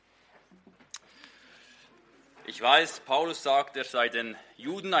Ich weiß, Paulus sagt, er sei den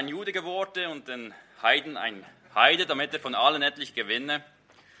Juden ein Jude geworden und den Heiden ein Heide, damit er von allen etlich gewinne.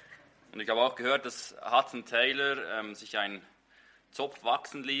 Und ich habe auch gehört, dass Hudson Taylor sich einen Zopf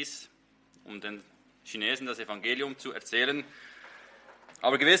wachsen ließ, um den Chinesen das Evangelium zu erzählen.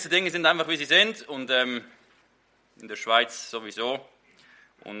 Aber gewisse Dinge sind einfach, wie sie sind, und in der Schweiz sowieso.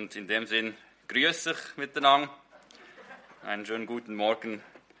 Und in dem Sinn grüße ich miteinander. Einen schönen guten Morgen,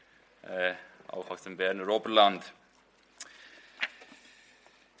 auch aus dem Berner Oberland.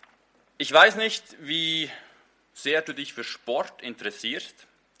 Ich weiß nicht, wie sehr du dich für Sport interessierst.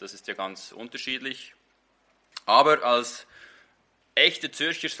 Das ist ja ganz unterschiedlich. Aber als echte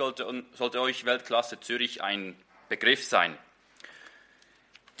Zürcher sollte euch Weltklasse Zürich ein Begriff sein.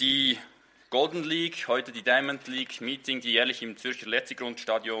 Die Golden League, heute die Diamond League Meeting, die jährlich im Zürcher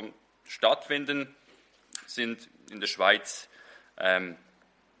Letzigrundstadion stattfinden, sind in der Schweiz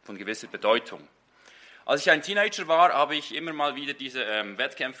von gewisser Bedeutung. Als ich ein Teenager war, habe ich immer mal wieder diese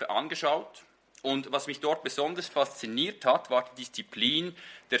Wettkämpfe angeschaut. Und was mich dort besonders fasziniert hat, war die Disziplin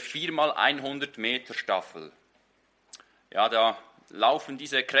der 4x100 Meter Staffel. Ja, da laufen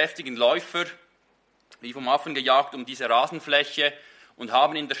diese kräftigen Läufer, wie vom Affen gejagt, um diese Rasenfläche und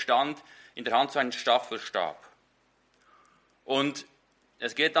haben in der Hand so einen Staffelstab. Und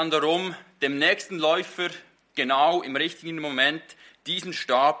es geht dann darum, dem nächsten Läufer genau im richtigen Moment diesen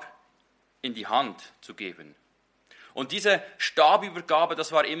Stab in die Hand zu geben. Und diese Stabübergabe,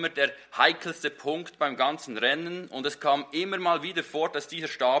 das war immer der heikelste Punkt beim ganzen Rennen, und es kam immer mal wieder vor, dass dieser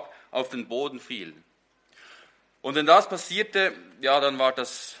Stab auf den Boden fiel. Und wenn das passierte, ja, dann war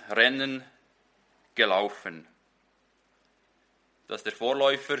das Rennen gelaufen. Dass der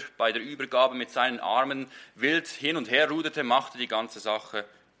Vorläufer bei der Übergabe mit seinen Armen wild hin und her ruderte, machte die ganze Sache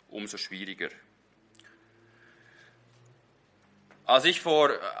umso schwieriger. Als ich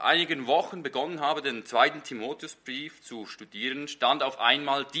vor einigen Wochen begonnen habe, den 2. Timotheusbrief zu studieren, stand auf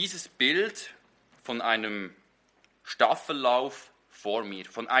einmal dieses Bild von einem Staffellauf vor mir,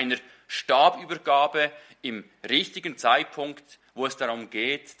 von einer Stabübergabe im richtigen Zeitpunkt, wo es darum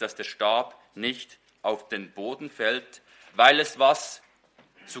geht, dass der Stab nicht auf den Boden fällt, weil es was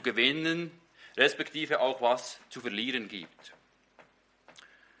zu gewinnen, respektive auch was zu verlieren gibt.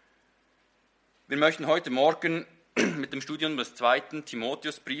 Wir möchten heute Morgen mit dem Studium des 2.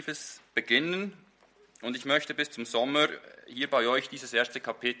 Timotheusbriefes beginnen, und ich möchte bis zum Sommer hier bei euch dieses erste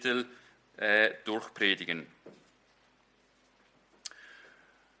Kapitel durchpredigen.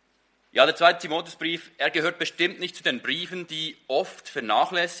 Ja, der 2. Timotheusbrief, er gehört bestimmt nicht zu den Briefen, die oft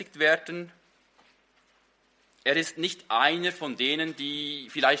vernachlässigt werden. Er ist nicht einer von denen, die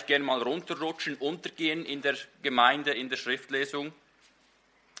vielleicht gerne mal runterrutschen, untergehen in der Gemeinde, in der Schriftlesung.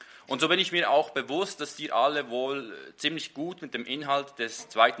 Und so bin ich mir auch bewusst, dass ihr alle wohl ziemlich gut mit dem Inhalt des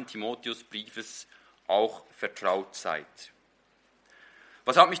 2. Timotheusbriefes auch vertraut seid.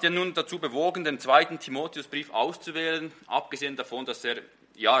 Was hat mich denn nun dazu bewogen, den 2. Timotheusbrief auszuwählen, abgesehen davon, dass er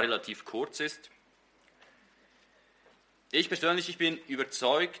ja relativ kurz ist? Ich persönlich bin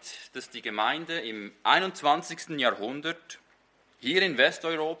überzeugt, dass die Gemeinde im 21. Jahrhundert hier in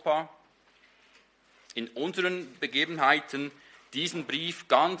Westeuropa in unseren Begebenheiten diesen Brief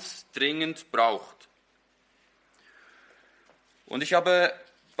ganz dringend braucht. Und ich habe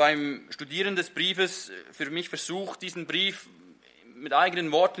beim Studieren des Briefes für mich versucht, diesen Brief mit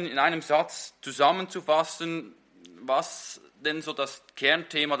eigenen Worten in einem Satz zusammenzufassen, was denn so das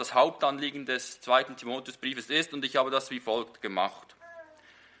Kernthema, das Hauptanliegen des 2. Timotheusbriefes ist, und ich habe das wie folgt gemacht.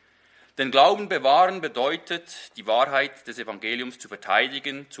 Den Glauben bewahren bedeutet, die Wahrheit des Evangeliums zu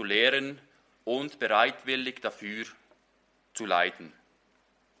verteidigen, zu lehren und bereitwillig dafür zu leiden.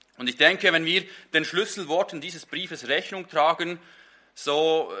 Und ich denke, wenn wir den Schlüsselworten dieses Briefes Rechnung tragen,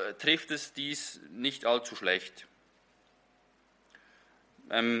 so trifft es dies nicht allzu schlecht.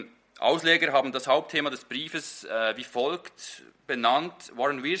 Ausleger haben das Hauptthema des Briefes wie folgt benannt: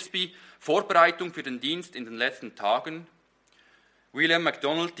 Warren Wiersbe, Vorbereitung für den Dienst in den letzten Tagen; William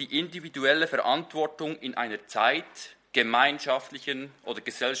MacDonald, die individuelle Verantwortung in einer Zeit gemeinschaftlichen oder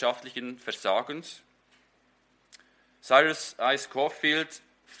gesellschaftlichen Versagens; Cyrus I. Scofield,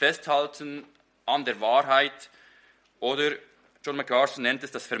 Festhalten an der Wahrheit, oder John MacArthur nennt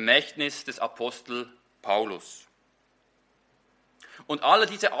es das Vermächtnis des Apostel Paulus. Und alle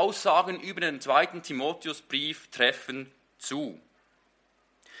diese Aussagen über den 2. Timotheusbrief treffen zu.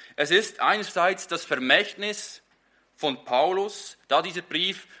 Es ist einerseits das Vermächtnis von Paulus, da dieser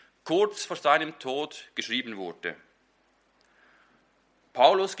Brief kurz vor seinem Tod geschrieben wurde.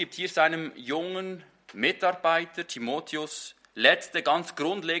 Paulus gibt hier seinem jungen Mitarbeiter Timotheus letzte, ganz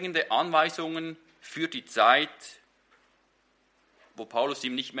grundlegende Anweisungen für die Zeit, wo Paulus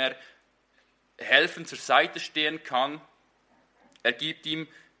ihm nicht mehr helfen, zur Seite stehen kann. Er gibt ihm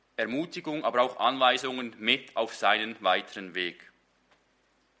Ermutigung, aber auch Anweisungen mit auf seinen weiteren Weg.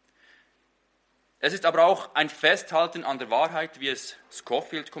 Es ist aber auch ein Festhalten an der Wahrheit, wie es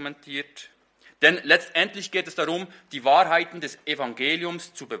Scofield kommentiert. Denn letztendlich geht es darum, die Wahrheiten des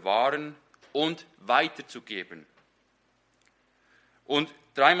Evangeliums zu bewahren und weiterzugeben. Und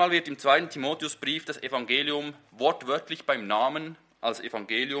dreimal wird im 2. Timotheusbrief das Evangelium wortwörtlich beim Namen als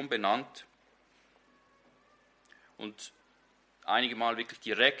Evangelium benannt. Und einige Mal wirklich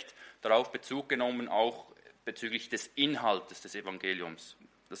direkt darauf Bezug genommen, auch bezüglich des Inhaltes des Evangeliums.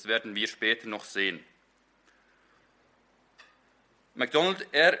 Das werden wir später noch sehen. MacDonald,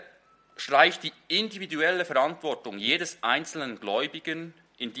 er streicht die individuelle Verantwortung jedes einzelnen Gläubigen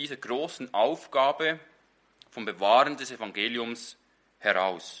in dieser großen Aufgabe vom Bewahren des Evangeliums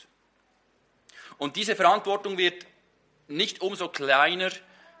heraus. Und diese Verantwortung wird nicht umso kleiner,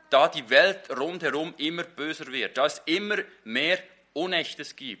 da die Welt rundherum immer böser wird, da es immer mehr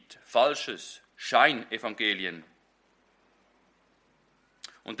Unechtes gibt, Falsches, Scheinevangelien.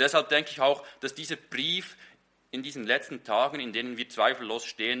 Und deshalb denke ich auch, dass dieser Brief in diesen letzten Tagen, in denen wir zweifellos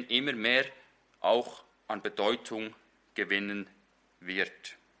stehen, immer mehr auch an Bedeutung gewinnen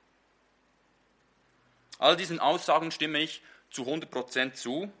wird. All diesen Aussagen stimme ich zu 100%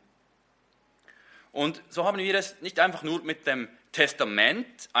 zu. Und so haben wir es nicht einfach nur mit dem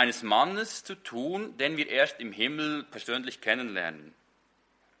Testament eines Mannes zu tun, den wir erst im Himmel persönlich kennenlernen,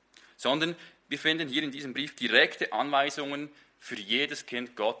 sondern wir finden hier in diesem Brief direkte Anweisungen für jedes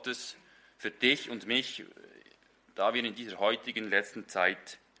Kind Gottes, für dich und mich, da wir in dieser heutigen letzten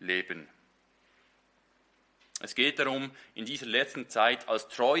Zeit leben. Es geht darum, in dieser letzten Zeit als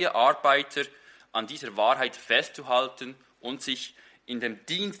treue Arbeiter an dieser Wahrheit festzuhalten und sich in dem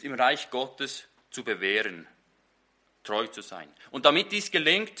Dienst im Reich Gottes zu bewähren, treu zu sein. Und damit dies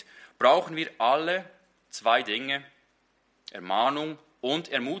gelingt, brauchen wir alle zwei Dinge, Ermahnung und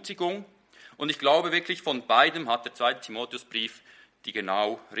Ermutigung. Und ich glaube wirklich, von beidem hat der 2. Timotheusbrief die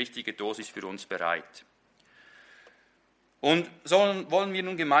genau richtige Dosis für uns bereit. Und so wollen wir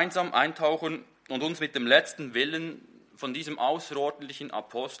nun gemeinsam eintauchen und uns mit dem letzten Willen von diesem außerordentlichen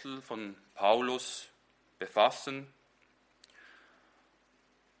Apostel von Paulus befassen.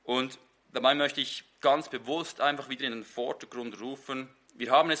 Und dabei möchte ich ganz bewusst einfach wieder in den Vordergrund rufen,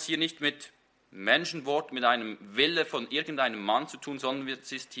 wir haben es hier nicht mit Menschenwort, mit einem Wille von irgendeinem Mann zu tun, sondern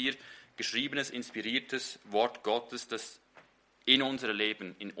es ist hier geschriebenes, inspiriertes Wort Gottes, das in unser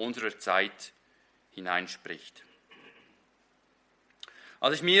Leben, in unserer Zeit hineinspricht.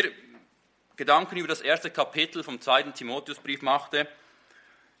 Als ich mir Gedanken über das erste Kapitel vom 2. Timotheusbrief machte,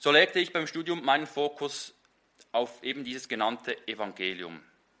 so legte ich beim Studium meinen Fokus auf eben dieses genannte Evangelium.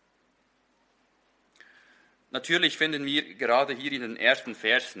 Natürlich finden wir gerade hier in den ersten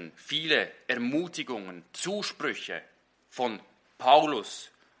Versen viele Ermutigungen, Zusprüche von Paulus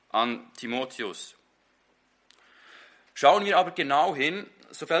an Timotheus. Schauen wir aber genau hin,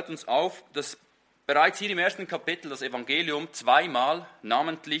 so fällt uns auf, dass bereits hier im ersten Kapitel das Evangelium zweimal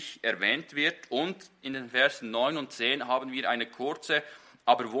namentlich erwähnt wird und in den Versen 9 und 10 haben wir eine kurze,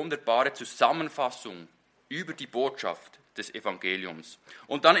 aber wunderbare Zusammenfassung über die Botschaft des Evangeliums.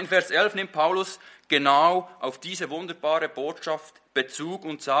 Und dann in Vers 11 nimmt Paulus genau auf diese wunderbare Botschaft Bezug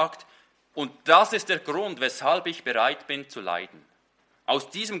und sagt, und das ist der Grund, weshalb ich bereit bin zu leiden. Aus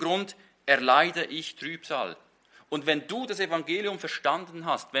diesem Grund erleide ich Trübsal. Und wenn du das Evangelium verstanden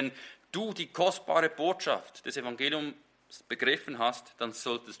hast, wenn du die kostbare Botschaft des Evangeliums begriffen hast, dann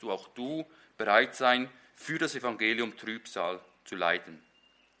solltest auch du bereit sein, für das Evangelium Trübsal zu leiden.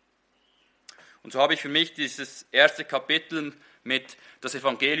 Und so habe ich für mich dieses erste Kapitel mit das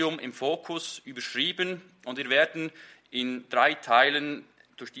Evangelium im Fokus überschrieben und wir werden in 3 Teilen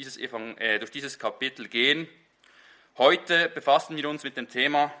durch dieses Kapitel gehen. Heute befassen wir uns mit dem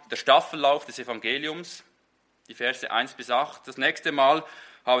Thema der Staffellauf des Evangeliums, die Verse 1 bis 8. Das nächste Mal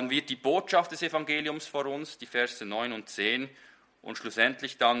haben wir die Botschaft des Evangeliums vor uns, die Verse 9 und 10 und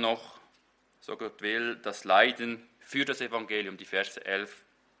schlussendlich dann noch, so Gott will, das Leiden für das Evangelium, die Verse 11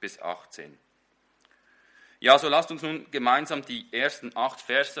 bis 18. Ja, so lasst uns nun gemeinsam die ersten 8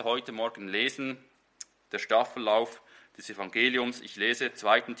 Verse heute Morgen lesen, der Staffellauf des Evangeliums. Ich lese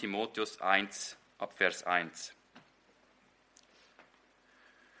 2. Timotheus 1 ab Vers 1.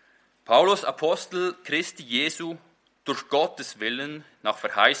 Paulus, Apostel Christi Jesu, durch Gottes Willen, nach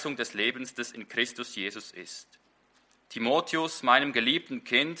Verheißung des Lebens, das in Christus Jesus ist. Timotheus, meinem geliebten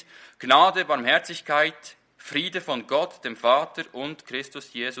Kind, Gnade, Barmherzigkeit, Friede von Gott, dem Vater und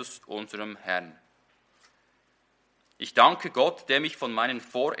Christus Jesus, unserem Herrn. Ich danke Gott, dem ich von meinen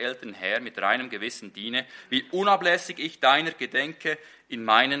Voreltern her mit reinem Gewissen diene, wie unablässig ich deiner gedenke in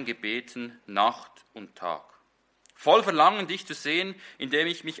meinen Gebeten Nacht und Tag. Voll Verlangen, dich zu sehen, indem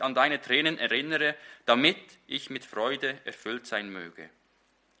ich mich an deine Tränen erinnere, damit ich mit Freude erfüllt sein möge.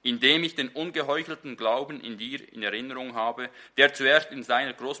 Indem ich den ungeheuchelten Glauben in dir in Erinnerung habe, der zuerst in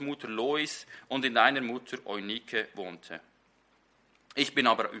seiner Großmutter Lois und in deiner Mutter Eunike wohnte. Ich bin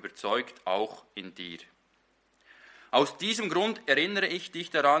aber überzeugt, auch in dir. Aus diesem Grund erinnere ich dich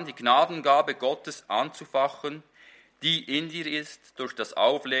daran, die Gnadengabe Gottes anzufachen, die in dir ist durch das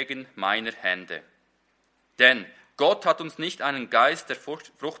Auflegen meiner Hände. Denn Gott hat uns nicht einen Geist der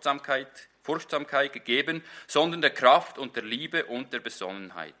Furchtsamkeit gegeben, sondern der Kraft und der Liebe und der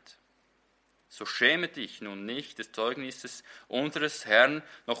Besonnenheit. So schäme dich nun nicht des Zeugnisses unseres Herrn,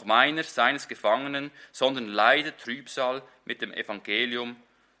 noch meiner, seines Gefangenen, sondern leide Trübsal mit dem Evangelium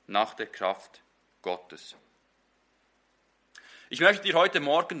nach der Kraft Gottes. Ich möchte dir heute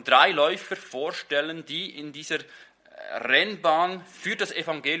Morgen 3 Läufer vorstellen, die in dieser Rennbahn für das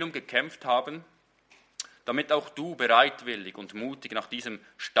Evangelium gekämpft haben, damit auch du bereitwillig und mutig nach diesem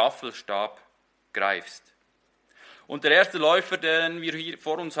Staffelstab greifst. Und der erste Läufer, den wir hier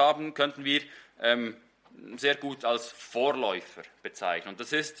vor uns haben, könnten wir sehr gut als Vorläufer bezeichnen. Und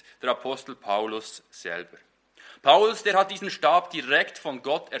das ist der Apostel Paulus selber. Paulus, der hat diesen Stab direkt von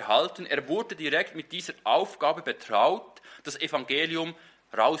Gott erhalten. Er wurde direkt mit dieser Aufgabe betraut, das Evangelium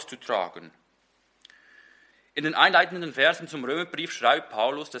rauszutragen. In den einleitenden Versen zum Römerbrief schreibt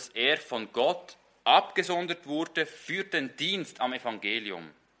Paulus, dass er von Gott abgesondert wurde für den Dienst am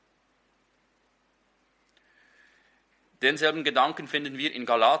Evangelium. Denselben Gedanken finden wir in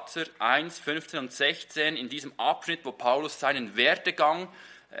Galater 1, 15 und 16, in diesem Abschnitt, wo Paulus seinen Werdegang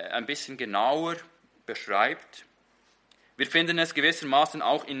ein bisschen genauer beschreibt. Wir finden es gewissermaßen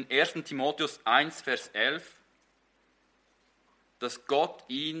auch in 1. Timotheus 1, Vers 11, dass Gott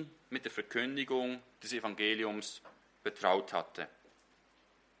ihn mit der Verkündigung des Evangeliums betraut hatte.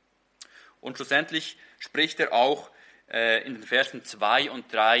 Und schlussendlich spricht er auch in den Versen 2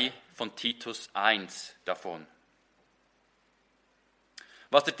 und 3 von Titus 1 davon.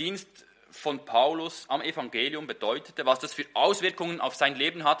 Was der Dienst von Paulus am Evangelium bedeutete, was das für Auswirkungen auf sein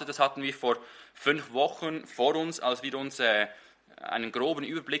Leben hatte, das hatten wir vor 5 Wochen vor uns, als wir uns einen groben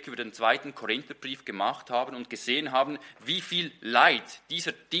Überblick über den 2. Korintherbrief gemacht haben und gesehen haben, wie viel Leid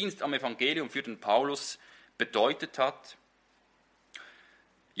dieser Dienst am Evangelium für den Paulus bedeutet hat.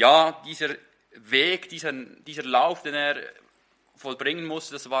 Ja, dieser Weg, dieser Lauf, den er vollbringen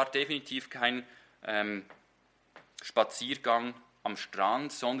musste, das war definitiv kein Spaziergang am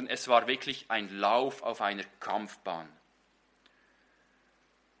Strand, sondern es war wirklich ein Lauf auf einer Kampfbahn.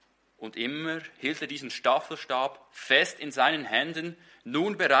 Und immer hielt er diesen Staffelstab fest in seinen Händen,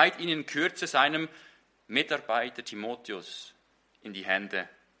 nun bereit, ihn in Kürze seinem Mitarbeiter Timotheus in die Hände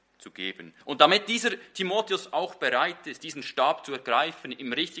zu geben. Und damit dieser Timotheus auch bereit ist, diesen Stab zu ergreifen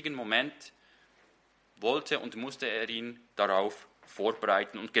im richtigen Moment, wollte und musste er ihn darauf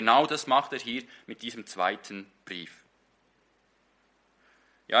vorbereiten. Und genau das macht er hier mit diesem 2. Brief.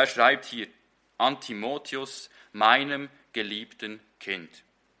 Ja, er schreibt hier an Timotheus, meinem geliebten Kind.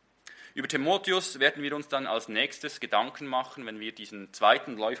 Über Timotheus werden wir uns dann als nächstes Gedanken machen, wenn wir diesen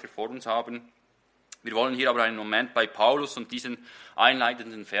 2. Läufer vor uns haben. Wir wollen hier aber einen Moment bei Paulus und diesen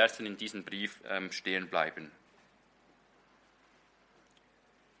einleitenden Versen in diesem Brief stehen bleiben.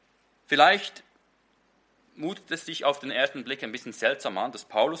 Vielleicht mutet es sich auf den ersten Blick ein bisschen seltsam an, dass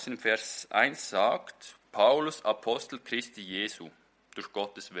Paulus in Vers 1 sagt, Paulus, Apostel Christi Jesu, durch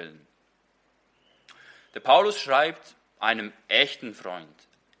Gottes Willen. Der Paulus schreibt einem echten Freund,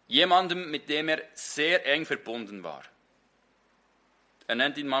 jemandem, mit dem er sehr eng verbunden war. Er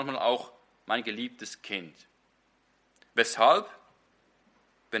nennt ihn manchmal auch mein geliebtes Kind. Weshalb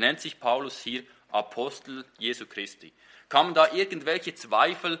benennt sich Paulus hier Apostel Jesu Christi? Kamen da irgendwelche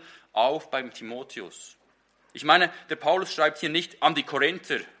Zweifel auf beim Timotheus? Ich meine, der Paulus schreibt hier nicht an die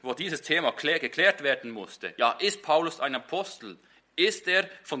Korinther, wo dieses Thema geklärt werden musste. Ja, ist Paulus ein Apostel? Ist er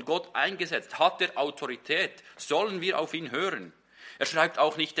von Gott eingesetzt? Hat er Autorität? Sollen wir auf ihn hören? Er schreibt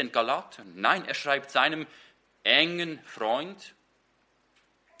auch nicht den Galatern. Nein, er schreibt seinem engen Freund.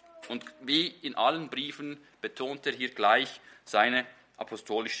 Und wie in allen Briefen betont er hier gleich seine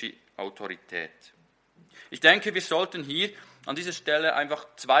apostolische Autorität. Ich denke, wir sollten hier an dieser Stelle einfach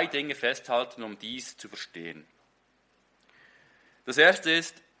 2 Dinge festhalten, um dies zu verstehen. Das erste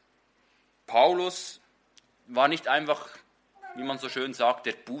ist, Paulus war nicht einfach, wie man so schön sagt,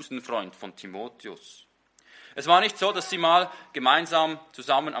 der Busenfreund von Timotheus. Es war nicht so, dass sie mal gemeinsam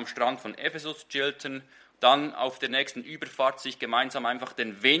zusammen am Strand von Ephesus chillten, dann auf der nächsten Überfahrt sich gemeinsam einfach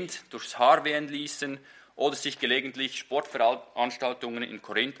den Wind durchs Haar wehen ließen oder sich gelegentlich Sportveranstaltungen in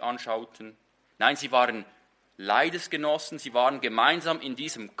Korinth anschauten. Nein, sie waren Leidensgenossen, sie waren gemeinsam in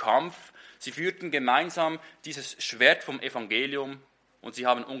diesem Kampf, sie führten gemeinsam dieses Schwert vom Evangelium und sie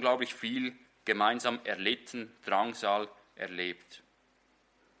haben unglaublich viel gemeinsam erlitten, Drangsal erlebt.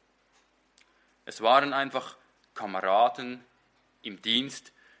 Es waren einfach Kameraden im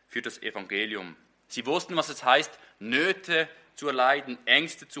Dienst für das Evangelium. Sie wussten, was es heißt, Nöte zu erleiden,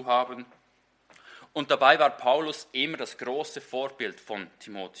 Ängste zu haben. Und dabei war Paulus immer das große Vorbild von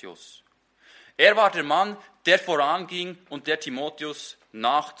Timotheus. Er war der Mann, der voranging und der Timotheus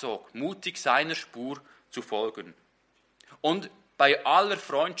nachzog, mutig seiner Spur zu folgen. Und bei aller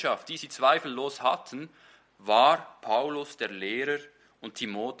Freundschaft, die sie zweifellos hatten, war Paulus der Lehrer und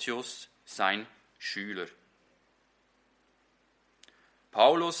Timotheus sein Schüler.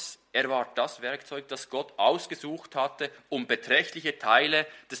 Paulus, er war das Werkzeug, das Gott ausgesucht hatte, um beträchtliche Teile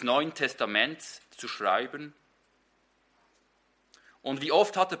des Neuen Testaments zu schreiben. Und wie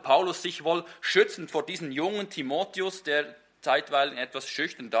oft hatte Paulus sich wohl schützend vor diesem jungen Timotheus, der zeitweilig etwas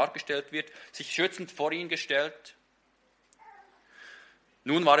schüchtern dargestellt wird, sich schützend vor ihn gestellt.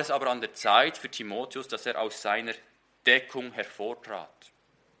 Nun war es aber an der Zeit für Timotheus, dass er aus seiner Deckung hervortrat.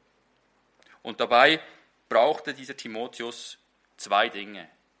 Und dabei brauchte dieser Timotheus zwei Dinge,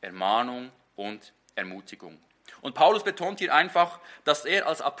 Ermahnung und Ermutigung. Und Paulus betont hier einfach, dass er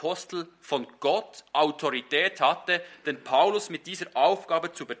als Apostel von Gott Autorität hatte, den Paulus mit dieser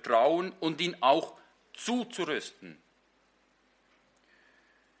Aufgabe zu betrauen und ihn auch zuzurüsten.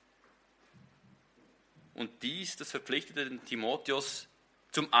 Und das verpflichtete den Timotheus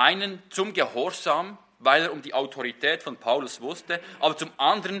zum einen zum Gehorsam, weil er um die Autorität von Paulus wusste, aber zum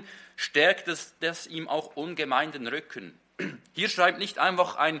anderen stärkt das ihm auch ungemein den Rücken. Hier schreibt nicht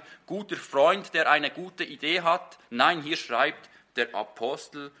einfach ein guter Freund, der eine gute Idee hat, nein, hier schreibt der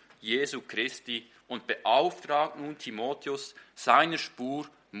Apostel Jesu Christi und beauftragt nun Timotheus, seiner Spur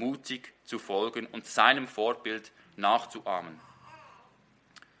mutig zu folgen und seinem Vorbild nachzuahmen.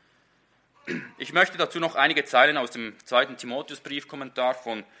 Ich möchte dazu noch einige Zeilen aus dem 2. Timotheusbriefkommentar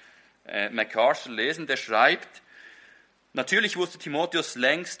von MacArthur lesen, der schreibt: Natürlich wusste Timotheus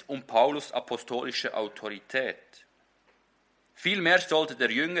längst um Paulus' apostolische Autorität. Vielmehr sollte der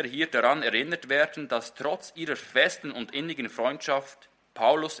Jünger hier daran erinnert werden, dass trotz ihrer festen und innigen Freundschaft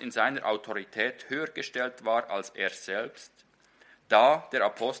Paulus in seiner Autorität höher gestellt war als er selbst, da der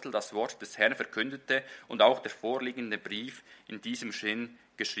Apostel das Wort des Herrn verkündete und auch der vorliegende Brief in diesem Sinn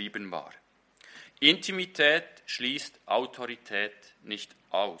geschrieben war. Intimität schließt Autorität nicht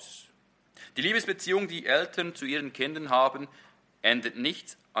aus. Die Liebesbeziehung, die Eltern zu ihren Kindern haben, ändert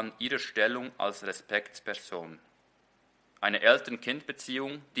nichts an ihrer Stellung als Respektsperson. Eine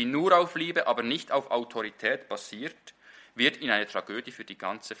Eltern-Kind-Beziehung, die nur auf Liebe, aber nicht auf Autorität basiert, wird in eine Tragödie für die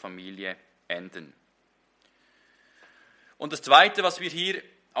ganze Familie enden. Und das Zweite, was wir hier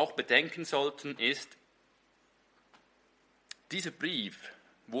auch bedenken sollten, ist, dieser Brief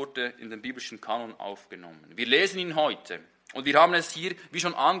wurde in den biblischen Kanon aufgenommen. Wir lesen ihn heute und wir haben es hier, wie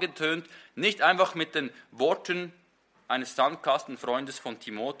schon angetönt, nicht einfach mit den Worten eines Sandkastenfreundes von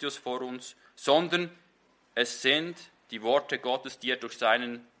Timotheus vor uns, sondern es sind die Worte Gottes, die er durch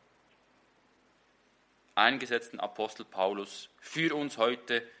seinen eingesetzten Apostel Paulus für uns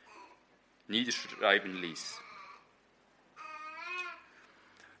heute niederschreiben ließ.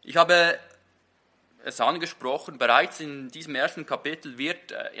 Ich habe es angesprochen, bereits in diesem ersten Kapitel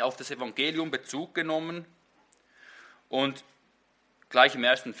wird auf das Evangelium Bezug genommen und gleich im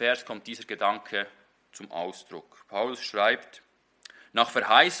ersten Vers kommt dieser Gedanke zum Ausdruck. Paulus schreibt: Nach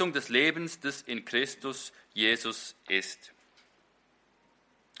Verheißung des Lebens, das in Christus Jesus ist.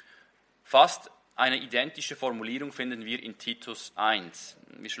 Fast eine identische Formulierung finden wir in Titus 1.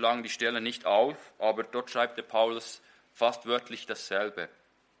 Wir schlagen die Stelle nicht auf, aber dort schreibt der Paulus fast wörtlich dasselbe.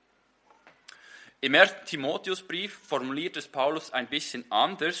 Im 1. Timotheusbrief formuliert es Paulus ein bisschen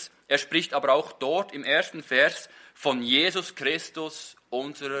anders. Er spricht aber auch dort im ersten Vers von Jesus Christus,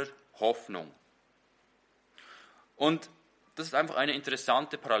 unserer Hoffnung. Und das ist einfach eine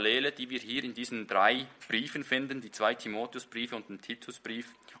interessante Parallele, die wir hier in diesen 3 Briefen finden, die 2 Timotheusbriefe und den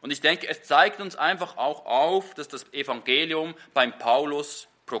Titusbrief. Und ich denke, es zeigt uns einfach auch auf, dass das Evangelium beim Paulus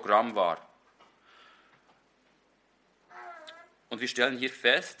Programm war. Und wir stellen hier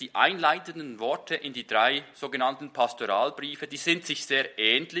fest, die einleitenden Worte in die 3 sogenannten Pastoralbriefe, die sind sich sehr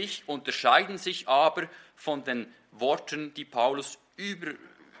ähnlich, unterscheiden sich aber von den Worten, die Paulus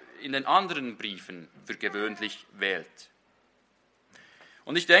in den anderen Briefen für gewöhnlich wählt.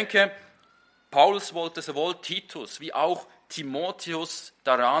 Und ich denke, Paulus wollte sowohl Titus wie auch Timotheus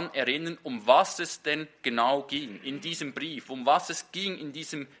daran erinnern, um was es denn genau ging in diesem Brief, um was es ging in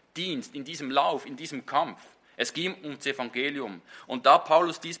diesem Dienst, in diesem Lauf, in diesem Kampf. Es ging ums Evangelium. Und da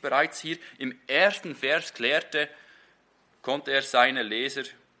Paulus dies bereits hier im ersten Vers klärte, konnte er seine Leser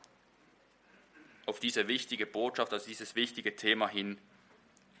auf diese wichtige Botschaft, also dieses wichtige Thema hin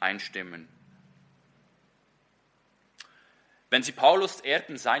einstimmen. Wenn sie Paulus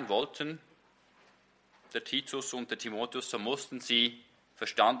Erben sein wollten, der Titus und der Timotheus, so mussten sie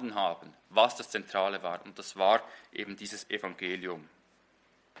verstanden haben, was das Zentrale war. Und das war eben dieses Evangelium.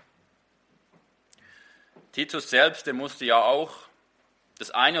 Titus selbst, der musste ja auch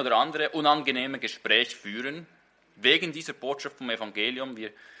das eine oder andere unangenehme Gespräch führen, wegen dieser Botschaft vom Evangelium.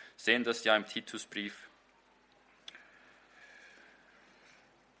 Wir sehen das ja im Titusbrief.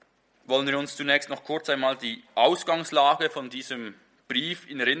 Wollen wir uns zunächst noch kurz einmal die Ausgangslage von diesem Brief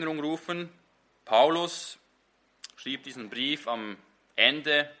in Erinnerung rufen. Paulus schrieb diesen Brief am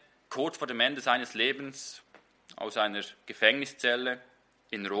Ende, kurz vor dem Ende seines Lebens, aus einer Gefängniszelle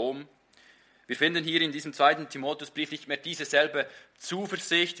in Rom. Wir finden hier in diesem 2. Timotheusbrief nicht mehr dieselbe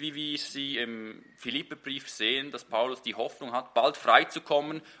Zuversicht, wie wir sie im Philipperbrief sehen, dass Paulus die Hoffnung hat, bald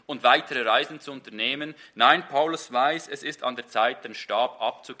freizukommen und weitere Reisen zu unternehmen. Nein, Paulus weiß, es ist an der Zeit, den Stab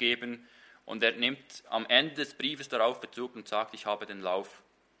abzugeben, und er nimmt am Ende des Briefes darauf Bezug und sagt, ich habe den Lauf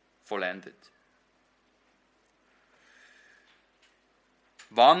vollendet.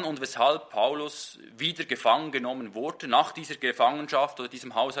 Wann und weshalb Paulus wieder gefangen genommen wurde, nach dieser Gefangenschaft oder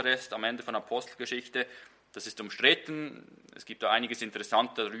diesem Hausarrest am Ende von Apostelgeschichte, das ist umstritten. Es gibt da einiges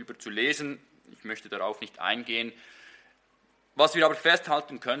Interessantes darüber zu lesen. Ich möchte darauf nicht eingehen. Was wir aber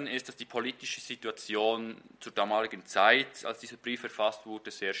festhalten können, ist, dass die politische Situation zur damaligen Zeit, als dieser Brief verfasst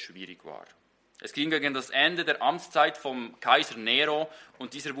wurde, sehr schwierig war. Es ging gegen das Ende der Amtszeit vom Kaiser Nero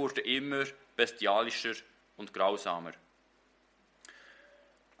und dieser wurde immer bestialischer und grausamer.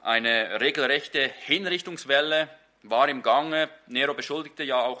 Eine regelrechte Hinrichtungswelle war im Gange. Nero beschuldigte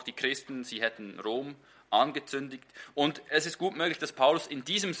ja auch die Christen, sie hätten Rom angezündigt. Und es ist gut möglich, dass Paulus in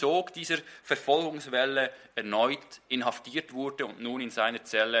diesem Sog dieser Verfolgungswelle erneut inhaftiert wurde und nun in seiner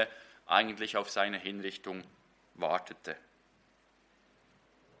Zelle eigentlich auf seine Hinrichtung wartete.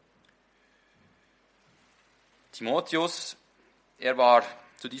 Timotheus, er war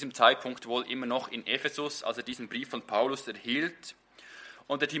zu diesem Zeitpunkt wohl immer noch in Ephesus, als er diesen Brief von Paulus erhielt.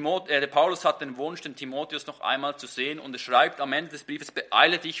 Und der Paulus hat den Wunsch, den Timotheus noch einmal zu sehen, und er schreibt am Ende des Briefes,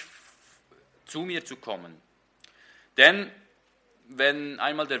 beeile dich, zu mir zu kommen. Denn wenn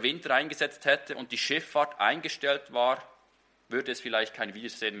einmal der Winter eingesetzt hätte und die Schifffahrt eingestellt war, würde es vielleicht kein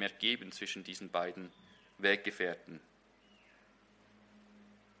Wiedersehen mehr geben zwischen diesen beiden Weggefährten.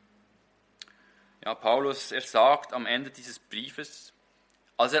 Ja, Paulus, er sagt am Ende dieses Briefes,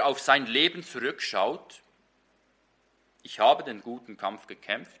 als er auf sein Leben zurückschaut, ich habe den guten Kampf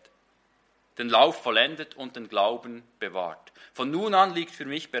gekämpft, den Lauf vollendet und den Glauben bewahrt. Von nun an liegt für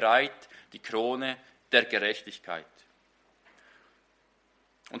mich bereit die Krone der Gerechtigkeit.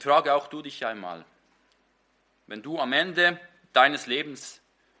 Und frage auch du dich einmal, wenn du am Ende deines Lebens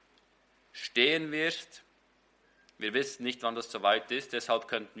stehen wirst, wir wissen nicht, wann das soweit ist, deshalb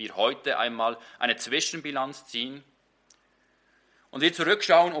könnten wir heute einmal eine Zwischenbilanz ziehen und wir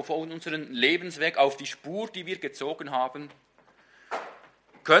zurückschauen auf unseren Lebensweg, auf die Spur, die wir gezogen haben.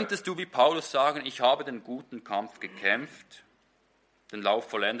 Könntest du wie Paulus sagen, ich habe den guten Kampf gekämpft, den Lauf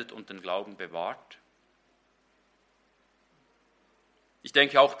vollendet und den Glauben bewahrt? Ich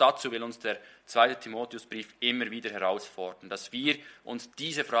denke, auch dazu will uns der 2. Timotheusbrief immer wieder herausfordern, dass wir uns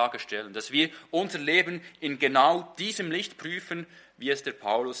diese Frage stellen, dass wir unser Leben in genau diesem Licht prüfen, wie es der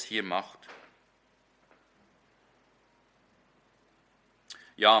Paulus hier macht.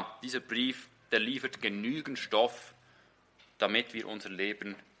 Ja, dieser Brief, der liefert genügend Stoff, damit wir unser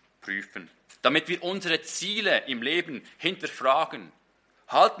Leben prüfen, damit wir unsere Ziele im Leben hinterfragen.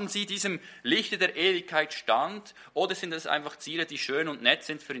 Halten sie diesem Lichte der Ewigkeit stand, oder sind es einfach Ziele, die schön und nett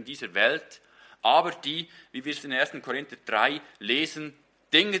sind für in dieser Welt, aber die, wie wir es in 1. Korinther 3 lesen,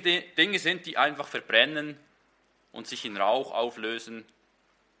 Dinge sind, die einfach verbrennen und sich in Rauch auflösen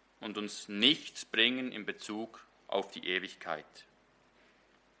und uns nichts bringen in Bezug auf die Ewigkeit.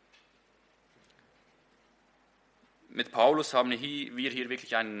 Mit Paulus haben wir hier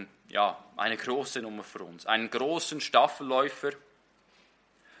wirklich eine große Nummer vor uns, einen großen Staffelläufer,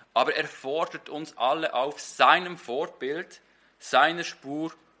 aber er fordert uns alle auf, seinem Vorbild, seiner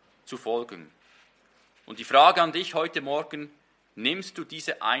Spur zu folgen. Und die Frage an dich heute Morgen, nimmst du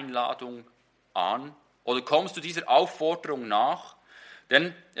diese Einladung an oder kommst du dieser Aufforderung nach?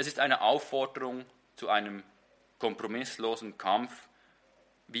 Denn es ist eine Aufforderung zu einem kompromisslosen Kampf,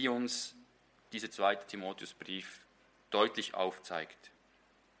 wie uns dieser 2. Timotheusbrief deutlich aufzeigt.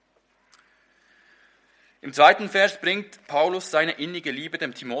 Im 2. Vers bringt Paulus seine innige Liebe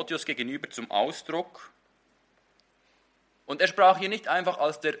dem Timotheus gegenüber zum Ausdruck. Und er sprach hier nicht einfach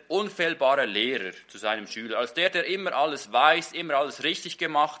als der unfehlbare Lehrer zu seinem Schüler, als der immer alles weiß, immer alles richtig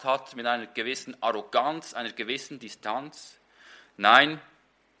gemacht hat, mit einer gewissen Arroganz, einer gewissen Distanz. Nein,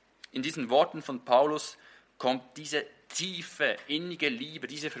 in diesen Worten von Paulus kommt diese tiefe, innige Liebe,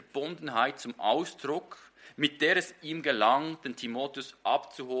 diese Verbundenheit zum Ausdruck, mit der es ihm gelang, den Timotheus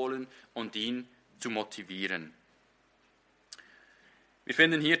abzuholen und ihn zu motivieren. Wir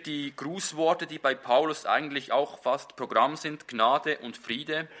finden hier die Grußworte, die bei Paulus eigentlich auch fast Programm sind: Gnade und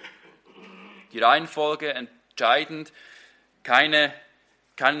Friede. Die Reihenfolge entscheidend,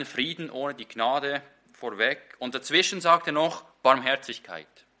 keinen Frieden ohne die Gnade vorweg. Und dazwischen sagt er noch Barmherzigkeit.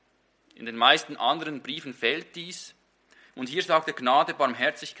 In den meisten anderen Briefen fehlt dies. Und hier sagt er Gnade,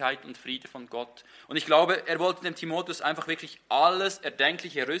 Barmherzigkeit und Friede von Gott. Und ich glaube, er wollte dem Timotheus einfach wirklich alles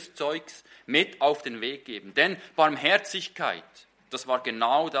erdenkliche Rüstzeugs mit auf den Weg geben. Denn Barmherzigkeit, das war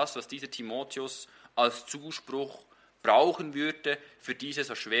genau das, was dieser Timotheus als Zuspruch brauchen würde für diese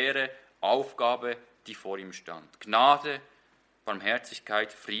so schwere Aufgabe, die vor ihm stand. Gnade,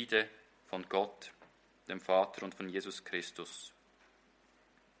 Barmherzigkeit, Friede von Gott, dem Vater, und von Jesus Christus.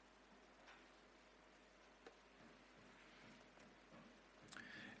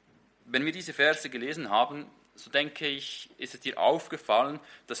 Wenn wir diese Verse gelesen haben, so denke ich, ist es dir aufgefallen,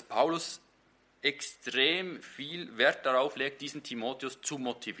 dass Paulus extrem viel Wert darauf legt, diesen Timotheus zu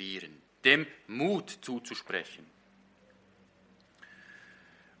motivieren, dem Mut zuzusprechen.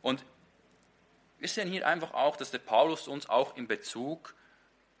 Und wir sehen hier einfach auch, dass der Paulus uns auch in Bezug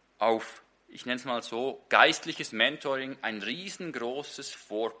auf, ich nenne es mal so, geistliches Mentoring ein riesengroßes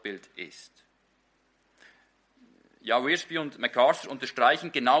Vorbild ist. Ja, Wiersbe und MacArthur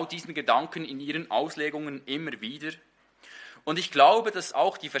unterstreichen genau diesen Gedanken in ihren Auslegungen immer wieder. Und ich glaube, dass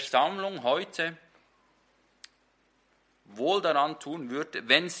auch die Versammlung heute wohl daran tun würde,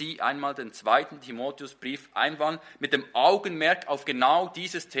 wenn sie einmal den 2. Timotheusbrief einbauen, mit dem Augenmerk auf genau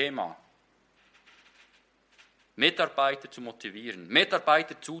dieses Thema. Mitarbeiter zu motivieren,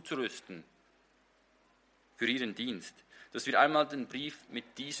 Mitarbeiter zuzurüsten für ihren Dienst. Dass wir einmal den Brief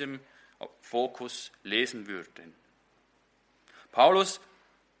mit diesem Fokus lesen würden. Paulus,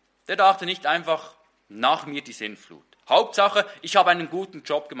 der dachte nicht einfach, nach mir die Sintflut. Hauptsache, ich habe einen guten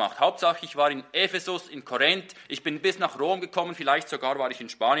Job gemacht. Hauptsache, ich war in Ephesus, in Korinth, ich bin bis nach Rom gekommen, vielleicht sogar war ich in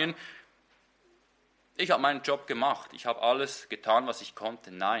Spanien. Ich habe meinen Job gemacht, ich habe alles getan, was ich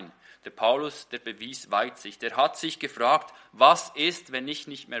konnte. Nein, der Paulus, der bewies Weitsicht. Der hat sich gefragt, was ist, wenn ich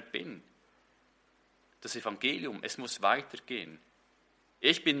nicht mehr bin? Das Evangelium, es muss weitergehen.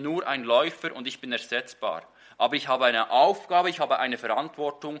 Ich bin nur ein Läufer und ich bin ersetzbar. Aber ich habe eine Aufgabe, ich habe eine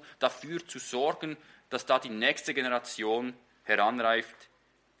Verantwortung, dafür zu sorgen, dass da die nächste Generation heranreift,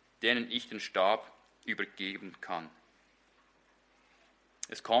 denen ich den Stab übergeben kann.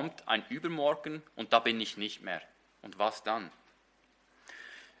 Es kommt ein Übermorgen und da bin ich nicht mehr. Und was dann?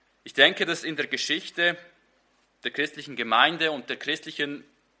 Ich denke, dass in der Geschichte der christlichen Gemeinde und der christlichen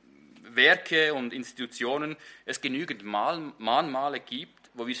Werke und Institutionen es genügend Mahnmale gibt,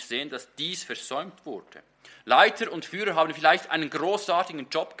 wo wir sehen, dass dies versäumt wurde. Leiter und Führer haben vielleicht einen großartigen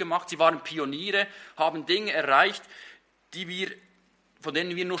Job gemacht, sie waren Pioniere, haben Dinge erreicht, von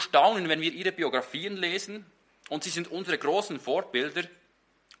denen wir nur staunen, wenn wir ihre Biografien lesen, und sie sind unsere großen Vorbilder.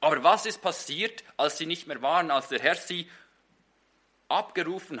 Aber was ist passiert, als sie nicht mehr waren, als der Herr sie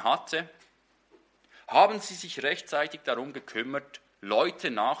abgerufen hatte? Haben sie sich rechtzeitig darum gekümmert, Leute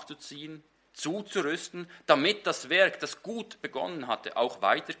nachzuziehen, zuzurüsten, damit das Werk, das gut begonnen hatte, auch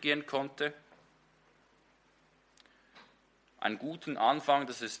weitergehen konnte? Einen guten Anfang,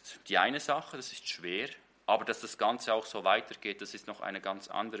 das ist die eine Sache, das ist schwer, aber dass das Ganze auch so weitergeht, das ist noch eine ganz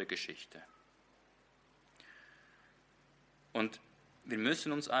andere Geschichte. Und wir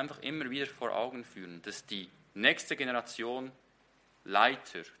müssen uns einfach immer wieder vor Augen führen, dass die nächste Generation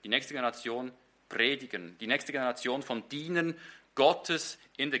Leiter, die nächste Generation Predigen, die nächste Generation von Dienern Gottes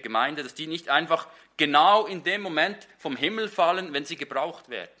in der Gemeinde, dass die nicht einfach genau in dem Moment vom Himmel fallen, wenn sie gebraucht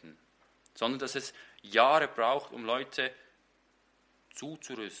werden, sondern dass es Jahre braucht, um Leute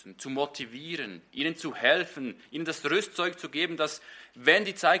zuzurüsten, zu motivieren, ihnen zu helfen, ihnen das Rüstzeug zu geben, dass, wenn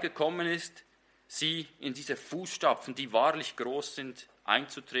die Zeit gekommen ist, sie in diese Fußstapfen, die wahrlich groß sind,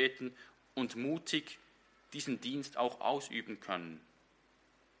 einzutreten und mutig diesen Dienst auch ausüben können.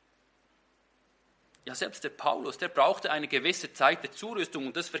 Ja, selbst der Paulus, der brauchte eine gewisse Zeit der Zurüstung,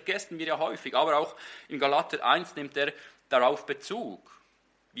 und das vergessen wir ja häufig, aber auch in Galater 1 nimmt er darauf Bezug,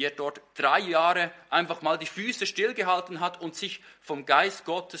 wie er dort 3 Jahre einfach mal die Füße stillgehalten hat und sich vom Geist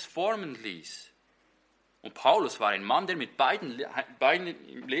Gottes formen ließ. Und Paulus war ein Mann, der mit beiden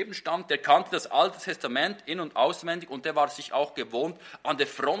im Leben stand, der kannte das Alte Testament in- und auswendig und der war sich auch gewohnt, an der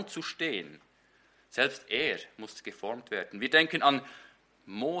Front zu stehen. Selbst er musste geformt werden. Wir denken an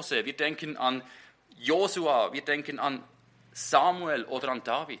Mose, wir denken an Josua, wir denken an Samuel oder an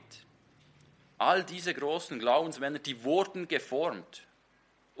David. All diese großen Glaubensmänner, die wurden geformt.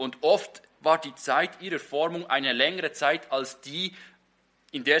 Und oft war die Zeit ihrer Formung eine längere Zeit als die,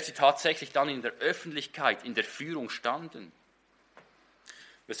 in der sie tatsächlich dann in der Öffentlichkeit, in der Führung standen.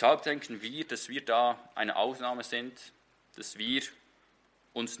 Weshalb denken wir, dass wir da eine Ausnahme sind, dass wir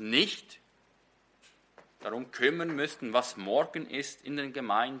uns nicht darum kümmern müssten, was morgen ist in den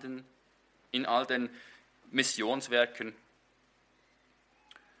Gemeinden, in all den Missionswerken.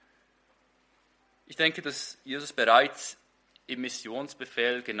 Ich denke, dass Jesus bereits im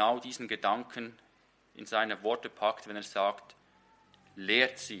Missionsbefehl genau diesen Gedanken in seine Worte packt, wenn er sagt,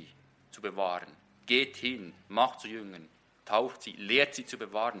 lehrt sie zu bewahren, geht hin, macht zu Jüngern, tauft sie, lehrt sie zu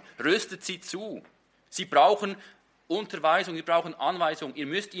bewahren, rüstet sie zu. Sie brauchen Unterweisung, ihr brauchen Anweisung, ihr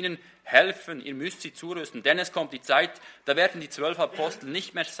müsst ihnen helfen, ihr müsst sie zurüsten, denn es kommt die Zeit, da werden die 12 Apostel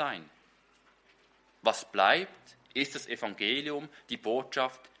nicht mehr sein. Was bleibt, ist das Evangelium, die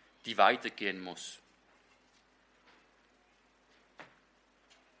Botschaft, die weitergehen muss.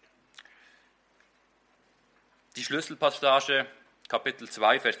 Die Schlüsselpassage, Kapitel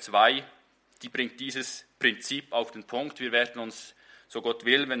 2, Vers 2, die bringt dieses Prinzip auf den Punkt. Wir werden uns, so Gott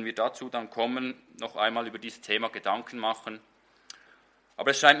will, wenn wir dazu dann kommen, noch einmal über dieses Thema Gedanken machen.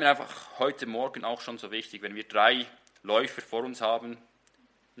 Aber es scheint mir einfach heute Morgen auch schon so wichtig, wenn wir 3 Läufer vor uns haben,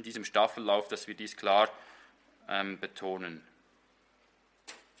 in diesem Staffellauf, dass wir dies klar betonen.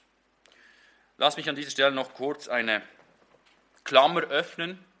 Lass mich an dieser Stelle noch kurz eine Klammer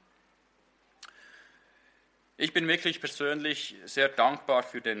öffnen. Ich bin wirklich persönlich sehr dankbar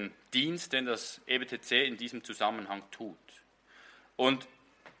für den Dienst, den das EBTC in diesem Zusammenhang tut. Und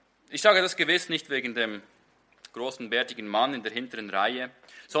ich sage das gewiss nicht wegen dem großen, bärtigen Mann in der hinteren Reihe,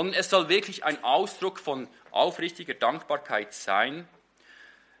 sondern es soll wirklich ein Ausdruck von aufrichtiger Dankbarkeit sein,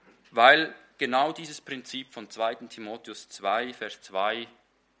 weil genau dieses Prinzip von 2. Timotheus 2, Vers 2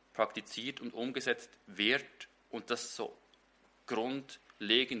 praktiziert und umgesetzt wird und das so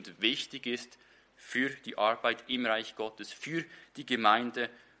grundlegend wichtig ist für die Arbeit im Reich Gottes, für die Gemeinde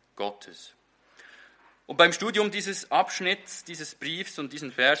Gottes. Und beim Studium dieses Abschnitts, dieses Briefs und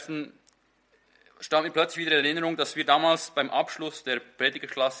diesen Versen stand mir plötzlich wieder in Erinnerung, dass wir damals beim Abschluss der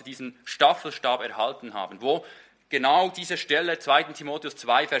Predigerklasse diesen Staffelstab erhalten haben, wo genau diese Stelle 2. Timotheus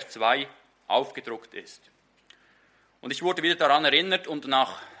 2, Vers 2 aufgedruckt ist. Und ich wurde wieder daran erinnert und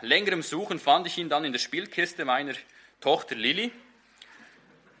nach längerem Suchen fand ich ihn dann in der Spielkiste meiner Tochter Lilly.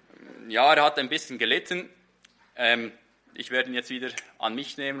 Ja, er hat ein bisschen gelitten. Ich werde ihn jetzt wieder an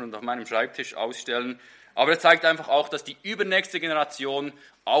mich nehmen und auf meinem Schreibtisch ausstellen. Aber er zeigt einfach auch, dass die übernächste Generation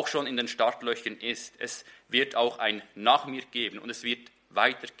auch schon in den Startlöchern ist. Es wird auch ein Nach mir geben und es wird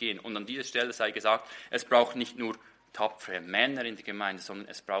weitergehen. Und an dieser Stelle sei gesagt, es braucht nicht nur tapfere Männer in der Gemeinde, sondern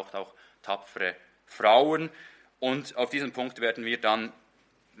es braucht auch tapfere Frauen. Und auf diesen Punkt werden wir dann,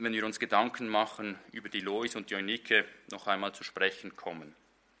 wenn wir uns Gedanken machen über die Lois und die Eunike, noch einmal zu sprechen kommen.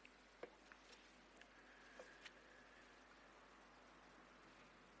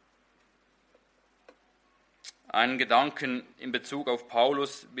 Einen Gedanken in Bezug auf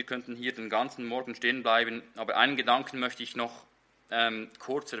Paulus, wir könnten hier den ganzen Morgen stehen bleiben, aber einen Gedanken möchte ich noch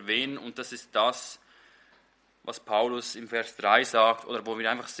kurz erwähnen und das ist das, was Paulus im Vers 3 sagt oder wo wir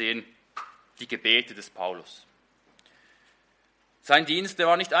einfach sehen, die Gebete des Paulus. Sein Dienst, der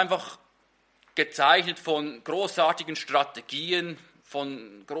war nicht einfach gezeichnet von großartigen Strategien,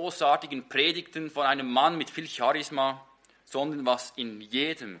 von großartigen Predigten, von einem Mann mit viel Charisma, sondern was in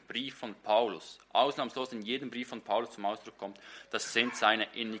jedem Brief von Paulus, ausnahmslos in jedem Brief von Paulus zum Ausdruck kommt, das sind seine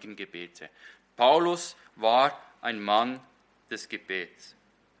innigen Gebete. Paulus war ein Mann des Gebets.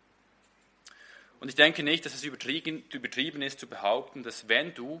 Und ich denke nicht, dass es übertrieben ist zu behaupten, dass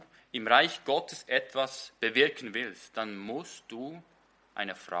wenn du im Reich Gottes etwas bewirken willst, dann musst du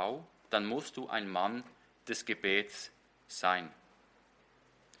eine Frau, dann musst du ein Mann des Gebets sein.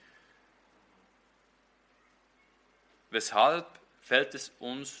 Weshalb fällt es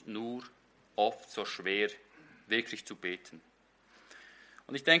uns nur oft so schwer, wirklich zu beten?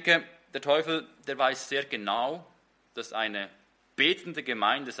 Und ich denke, der Teufel, der weiß sehr genau, dass eine betende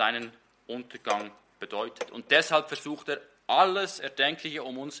Gemeinde seinen Untergang bedeutet. Und deshalb versucht er alles Erdenkliche,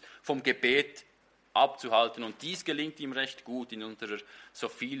 um uns vom Gebet abzuhalten. Und dies gelingt ihm recht gut in unserer so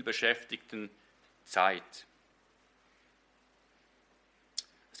viel beschäftigten Zeit.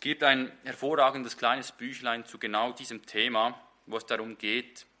 Es gibt ein hervorragendes kleines Büchlein zu genau diesem Thema, wo es darum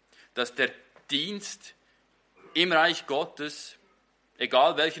geht, dass der Dienst im Reich Gottes,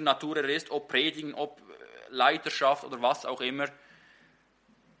 egal welcher Natur er ist, ob Predigen, ob Leiterschaft oder was auch immer,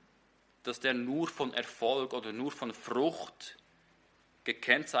 dass der nur von Erfolg oder nur von Frucht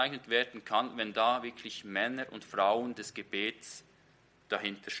gekennzeichnet werden kann, wenn da wirklich Männer und Frauen des Gebets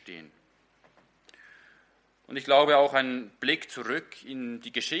dahinter stehen. Und ich glaube, auch ein Blick zurück in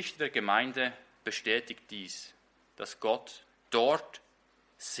die Geschichte der Gemeinde bestätigt dies, dass Gott dort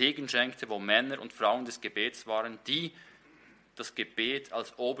Segen schenkte, wo Männer und Frauen des Gebets waren, die das Gebet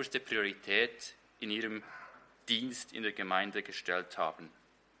als oberste Priorität in ihrem Dienst in der Gemeinde gestellt haben.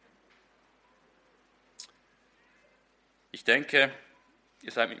 Ich denke,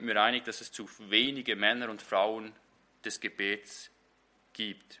 ihr seid mit mir einig, dass es zu wenige Männer und Frauen des Gebets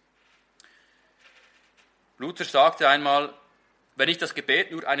gibt. Luther sagte einmal, wenn ich das Gebet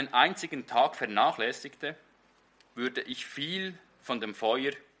nur einen einzigen Tag vernachlässigte, würde ich viel von dem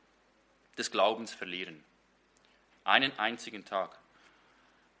Feuer des Glaubens verlieren. Einen einzigen Tag.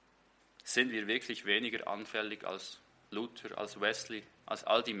 Sind wir wirklich weniger anfällig als Luther, als Wesley, als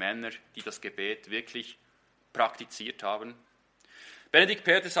all die Männer, die das Gebet wirklich praktiziert haben? Benedikt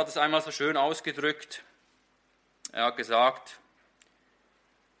Peters hat es einmal so schön ausgedrückt. Er hat gesagt,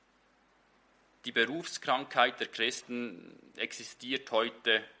 die Berufskrankheit der Christen existiert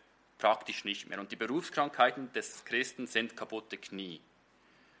heute praktisch nicht mehr. Und die Berufskrankheiten des Christen sind kaputte Knie.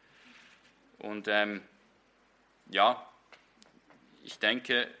 Und ich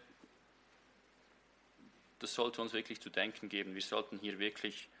denke, das sollte uns wirklich zu denken geben. Wir sollten hier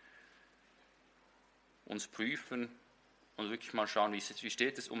wirklich uns prüfen und wirklich mal schauen, wie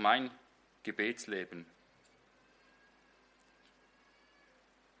steht es um mein Gebetsleben.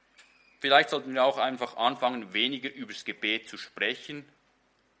 Vielleicht sollten wir auch einfach anfangen, weniger über das Gebet zu sprechen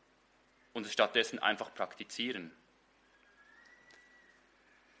und es stattdessen einfach praktizieren.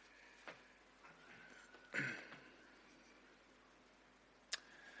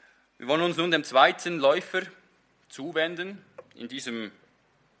 Wir wollen uns nun dem zweiten Läufer zuwenden in diesem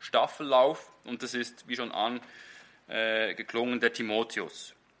Staffellauf und das ist, wie schon angeklungen, der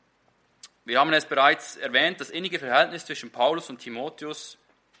Timotheus. Wir haben es bereits erwähnt, das innige Verhältnis zwischen Paulus und Timotheus.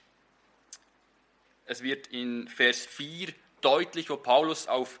 Es wird in Vers 4 deutlich, wo Paulus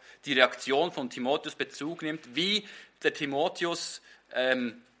auf die Reaktion von Timotheus Bezug nimmt, wie der Timotheus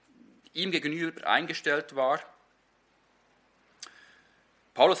ihm gegenüber eingestellt war.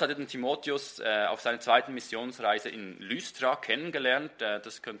 Paulus hatte den Timotheus auf seiner zweiten Missionsreise in Lystra kennengelernt.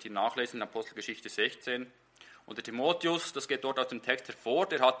 Das könnt ihr nachlesen in Apostelgeschichte 16. Und der Timotheus, das geht dort aus dem Text hervor,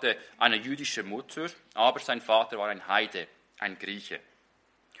 der hatte eine jüdische Mutter, aber sein Vater war ein Heide, ein Grieche.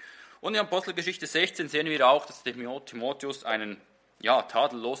 Und in Apostelgeschichte 16 sehen wir auch, dass Timotheus einen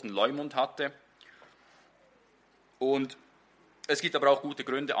tadellosen Leumund hatte. Und es gibt aber auch gute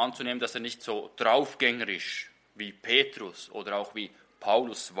Gründe anzunehmen, dass er nicht so draufgängerisch wie Petrus oder auch wie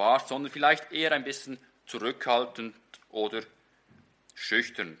Paulus war, sondern vielleicht eher ein bisschen zurückhaltend oder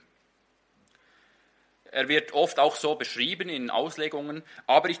schüchtern. Er wird oft auch so beschrieben in Auslegungen,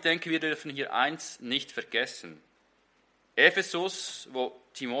 aber ich denke, wir dürfen hier eins nicht vergessen. Ephesus, wo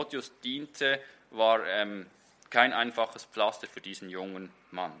Timotheus diente, war kein einfaches Pflaster für diesen jungen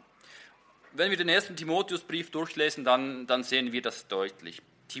Mann. Wenn wir den ersten Timotheusbrief durchlesen, dann sehen wir das deutlich.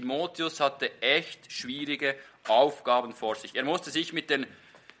 Timotheus hatte echt schwierige Aufgaben vor sich. Er musste sich mit den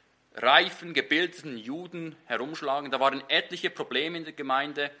reifen, gebildeten Juden herumschlagen. Da waren etliche Probleme in der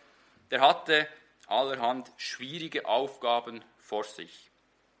Gemeinde. Der hatte allerhand schwierige Aufgaben vor sich.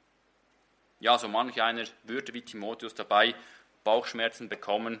 Ja, so manch einer würde wie Timotheus dabei Bauchschmerzen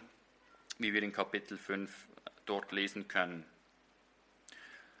bekommen, wie wir in Kapitel 5 dort lesen können.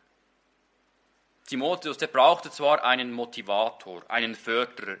 Timotheus, der brauchte zwar einen Motivator, einen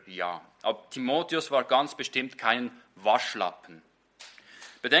Förderer, ja, aber Timotheus war ganz bestimmt kein Waschlappen.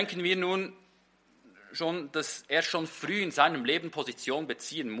 Bedenken wir nun schon, dass er schon früh in seinem Leben Position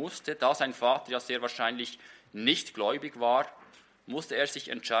beziehen musste, da sein Vater ja sehr wahrscheinlich nicht gläubig war, musste er sich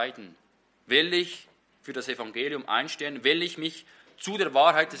entscheiden. Will ich für das Evangelium einstehen? Will ich mich zu der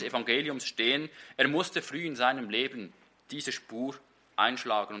Wahrheit des Evangeliums stehen? Er musste früh in seinem Leben diese Spur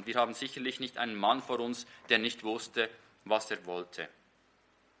einschlagen. Und wir haben sicherlich nicht einen Mann vor uns, der nicht wusste, was er wollte.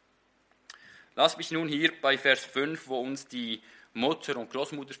 Lass mich nun hier bei Vers 5, wo uns die Mutter und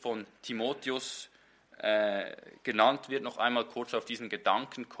Großmutter von Timotheus genannt wird, noch einmal kurz auf diesen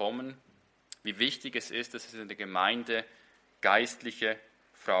Gedanken kommen, wie wichtig es ist, dass es in der Gemeinde geistliche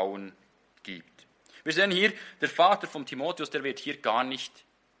Frauen gibt. Wir sehen hier, der Vater von Timotheus, der wird hier gar nicht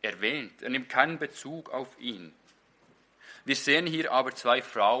erwähnt. Er nimmt keinen Bezug auf ihn. Wir sehen hier aber zwei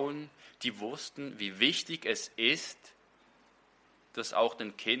Frauen, die wussten, wie wichtig es ist, dass auch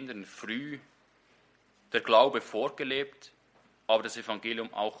den Kindern früh der Glaube vorgelebt, aber das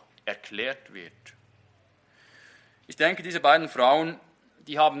Evangelium auch erklärt wird. Ich denke, diese beiden Frauen,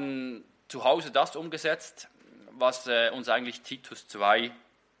 die haben zu Hause das umgesetzt, was uns eigentlich Titus 2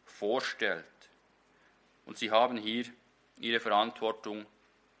 vorstellt. Und sie haben hier ihre Verantwortung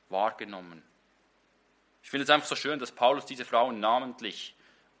wahrgenommen. Ich finde es einfach so schön, dass Paulus diese Frauen namentlich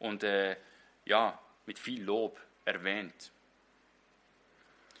und mit viel Lob erwähnt.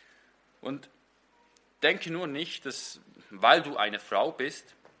 Und denke nur nicht, dass, weil du eine Frau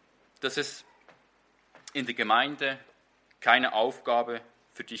bist, dass es in der Gemeinde keine Aufgabe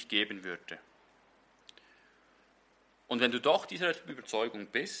für dich geben würde. Und wenn du doch dieser Überzeugung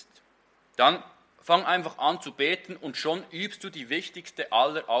bist, dann fang einfach an zu beten und schon übst du die wichtigste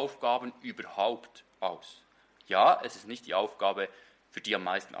aller Aufgaben überhaupt aus. Ja, es ist nicht die Aufgabe, für die am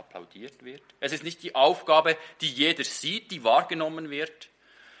meisten applaudiert wird. Es ist nicht die Aufgabe, die jeder sieht, die wahrgenommen wird.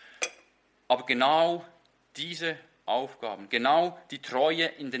 Aber genau diese Aufgaben, genau die Treue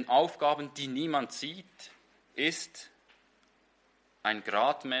in den Aufgaben, die niemand sieht, ist ein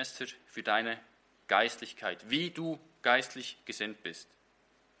Gradmesser für deine Geistlichkeit, wie du geistlich gesinnt bist.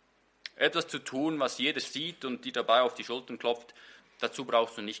 Etwas zu tun, was jeder sieht und dir dabei auf die Schultern klopft, dazu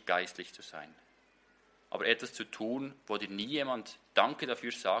brauchst du nicht geistlich zu sein. Aber etwas zu tun, wo dir nie jemand Danke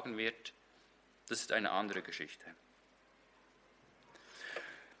dafür sagen wird, das ist eine andere Geschichte.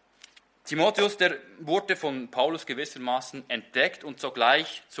 Timotheus, der wurde von Paulus gewissermaßen entdeckt und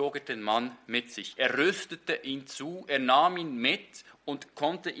sogleich zog er den Mann mit sich. Er rüstete ihn zu, er nahm ihn mit und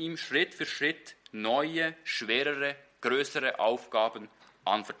konnte ihm Schritt für Schritt neue, schwerere, größere Aufgaben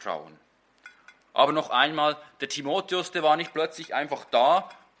anvertrauen. Aber noch einmal, der Timotheus, der war nicht plötzlich einfach da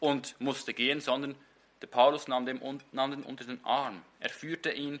und musste gehen, sondern der Paulus nahm den unter den Arm. Er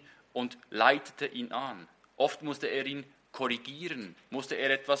führte ihn und leitete ihn an. Oft musste er ihn korrigieren, musste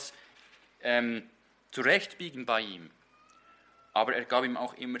er etwas zurechtbiegen bei ihm. Aber er gab ihm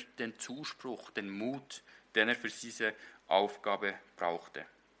auch immer den Zuspruch, den Mut, den er für diese Aufgabe brauchte.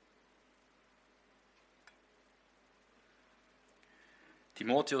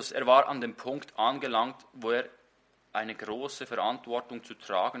 Timotheus, er war an dem Punkt angelangt, wo er eine große Verantwortung zu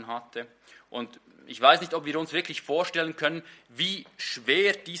tragen hatte. Und ich weiß nicht, ob wir uns wirklich vorstellen können, wie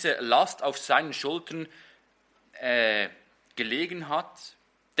schwer diese Last auf seinen Schultern gelegen hat.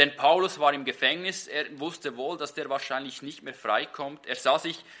 Denn Paulus war im Gefängnis, er wusste wohl, dass der wahrscheinlich nicht mehr freikommt. Er sah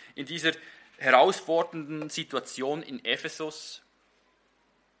sich in dieser herausfordernden Situation in Ephesus.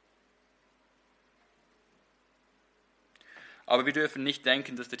 Aber wir dürfen nicht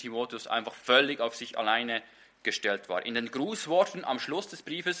denken, dass der Timotheus einfach völlig auf sich alleine gestellt war. In den Grußworten am Schluss des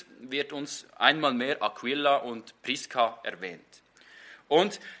Briefes wird uns einmal mehr Aquila und Priska erwähnt.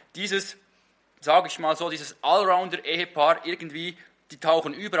 Und dieses, sage ich mal so, dieses Allrounder-Ehepaar irgendwie, die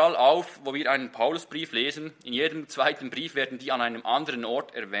tauchen überall auf, wo wir einen Paulusbrief lesen. In jedem zweiten Brief werden die an einem anderen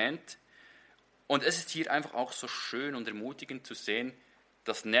Ort erwähnt. Und es ist hier einfach auch so schön und ermutigend zu sehen,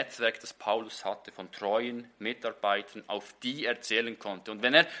 das Netzwerk, das Paulus hatte, von treuen Mitarbeitern, auf die er zählen konnte. Und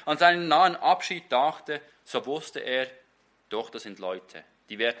wenn er an seinen nahen Abschied dachte, so wusste er, doch, das sind Leute,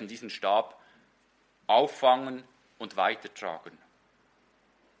 die werden diesen Stab auffangen und weitertragen.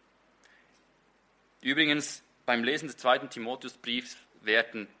 Übrigens, beim Lesen des 2. Timotheusbriefs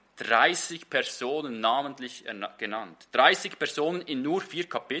werden 30 Personen namentlich genannt. 30 Personen in nur 4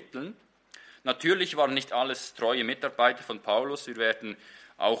 Kapiteln. Natürlich waren nicht alles treue Mitarbeiter von Paulus. Wir werden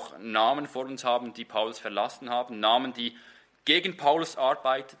auch Namen vor uns haben, die Paulus verlassen haben. Namen, die gegen Paulus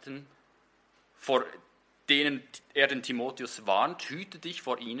arbeiteten, vor denen er den Timotheus warnt. Hüte dich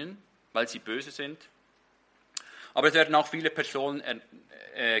vor ihnen, weil sie böse sind. Aber es werden auch viele Personen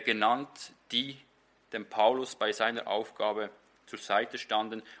genannt, die dem Paulus bei seiner Aufgabe zur Seite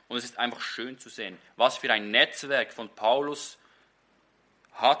standen. Und es ist einfach schön zu sehen, was für ein Netzwerk von Paulus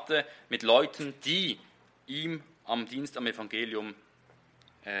hatte mit Leuten, die ihm am Dienst am Evangelium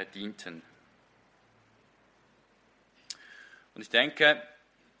dienten. Und ich denke,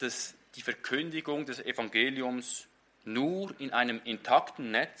 dass die Verkündigung des Evangeliums nur in einem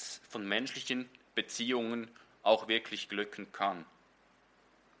intakten Netz von menschlichen Beziehungen auch wirklich glücken kann.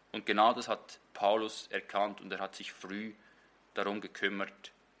 Und genau das hat Paulus erkannt und er hat sich früh darum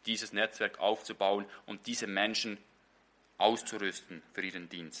gekümmert, dieses Netzwerk aufzubauen und diese Menschen auszurüsten für ihren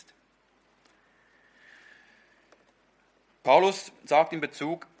Dienst. Paulus sagt in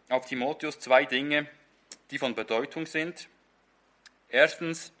Bezug auf Timotheus 2 Dinge, die von Bedeutung sind.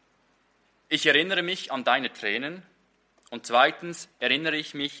 Erstens, ich erinnere mich an deine Tränen. Und zweitens, erinnere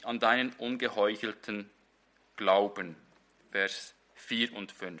ich mich an deinen ungeheuchelten Glauben. Vers 4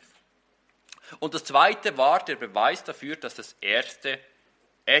 und 5. Und das zweite war der Beweis dafür, dass das erste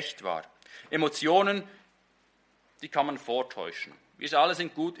echt war. Emotionen die kann man vortäuschen. Wir alle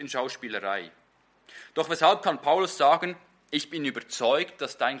sind gut in Schauspielerei. Doch weshalb kann Paulus sagen, ich bin überzeugt,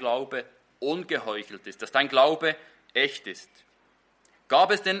 dass dein Glaube ungeheuchelt ist, dass dein Glaube echt ist?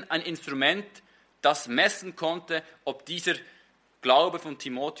 Gab es denn ein Instrument, das messen konnte, ob dieser Glaube von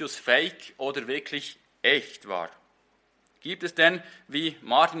Timotheus fake oder wirklich echt war? Gibt es denn, wie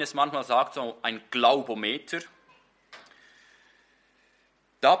Martin es manchmal sagt, so ein Glaubometer?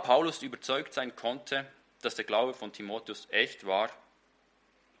 Da Paulus überzeugt sein konnte, dass der Glaube von Timotheus echt war,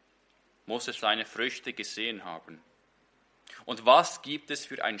 muss er seine Früchte gesehen haben. Und was gibt es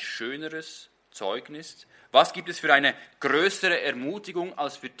für ein schöneres Zeugnis? Was gibt es für eine größere Ermutigung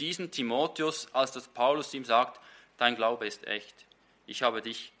als für diesen Timotheus, als dass Paulus ihm sagt, dein Glaube ist echt. Ich habe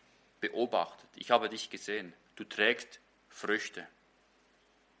dich beobachtet, ich habe dich gesehen. Du trägst Früchte.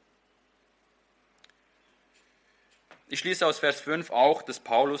 Ich schließe aus Vers 5 auch, dass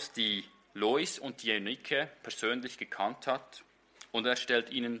Paulus die Lois und die Eunike persönlich gekannt hat und er stellt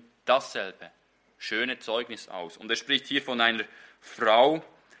ihnen dasselbe schöne Zeugnis aus. Und er spricht hier von einer Frau,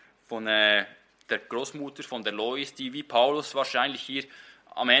 von der Großmutter von der Lois, die wie Paulus wahrscheinlich hier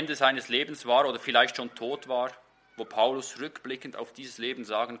am Ende seines Lebens war oder vielleicht schon tot war, wo Paulus rückblickend auf dieses Leben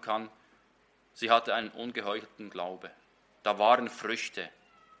sagen kann, sie hatte einen ungeheuchelten Glaube. Da waren Früchte.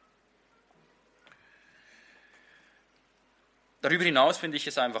 Darüber hinaus finde ich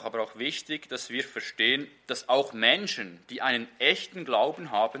es einfach aber auch wichtig, dass wir verstehen, dass auch Menschen, die einen echten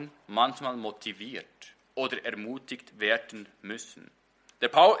Glauben haben, manchmal motiviert oder ermutigt werden müssen.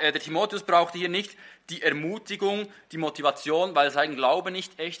 Der Timotheus brauchte hier nicht die Ermutigung, die Motivation, weil sein Glaube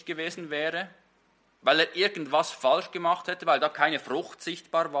nicht echt gewesen wäre, weil er irgendwas falsch gemacht hätte, weil da keine Frucht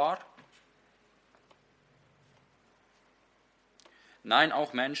sichtbar war. Nein,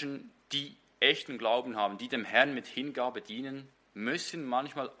 auch Menschen, die echten Glauben haben, die dem Herrn mit Hingabe dienen, müssen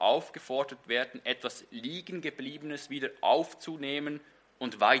manchmal aufgefordert werden, etwas Liegengebliebenes wieder aufzunehmen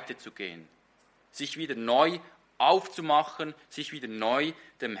und weiterzugehen. Sich wieder neu aufzumachen, sich wieder neu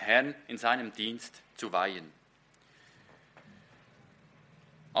dem Herrn in seinem Dienst zu weihen.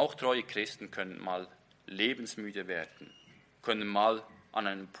 Auch treue Christen können mal lebensmüde werden, können mal an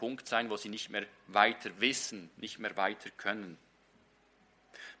einem Punkt sein, wo sie nicht mehr weiter wissen, nicht mehr weiter können.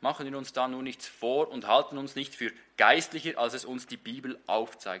 Machen wir uns da nur nichts vor und halten uns nicht für geistlicher, als es uns die Bibel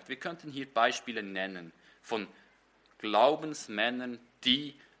aufzeigt. Wir könnten hier Beispiele nennen von Glaubensmännern,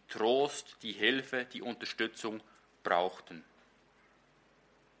 die Trost, die Hilfe, die Unterstützung brauchten.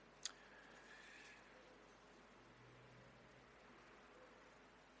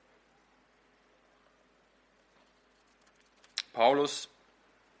 Paulus,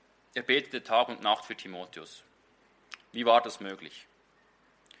 er betete Tag und Nacht für Timotheus. Wie war das möglich?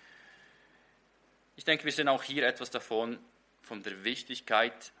 Ich denke, wir sehen auch hier etwas davon, von der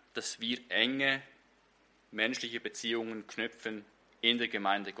Wichtigkeit, dass wir enge menschliche Beziehungen knüpfen in der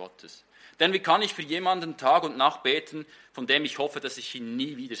Gemeinde Gottes. Denn wie kann ich für jemanden Tag und Nacht beten, von dem ich hoffe, dass ich ihn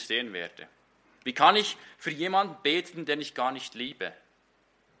nie wieder sehen werde? Wie kann ich für jemanden beten, den ich gar nicht liebe?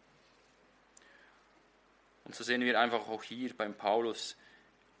 Und so sehen wir einfach auch hier beim Paulus,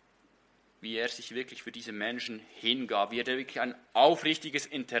 wie er sich wirklich für diese Menschen hingab, wie er wirklich ein aufrichtiges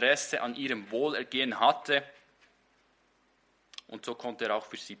Interesse an ihrem Wohlergehen hatte. Und so konnte er auch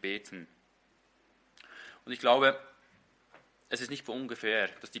für sie beten. Und ich glaube, es ist nicht von ungefähr,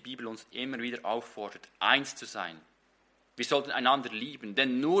 dass die Bibel uns immer wieder auffordert, eins zu sein. Wir sollten einander lieben,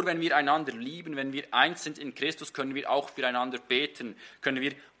 denn nur wenn wir einander lieben, wenn wir eins sind in Christus, können wir auch füreinander beten, können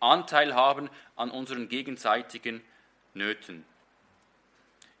wir Anteil haben an unseren gegenseitigen Nöten.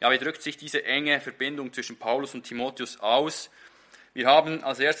 Ja, wie drückt sich diese enge Verbindung zwischen Paulus und Timotheus aus? Wir haben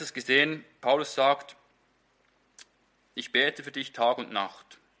als erstes gesehen, Paulus sagt, ich bete für dich Tag und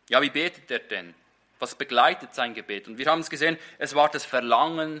Nacht. Ja, wie betet er denn? Was begleitet sein Gebet? Und wir haben es gesehen, es war das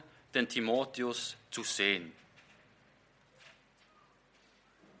Verlangen, den Timotheus zu sehen.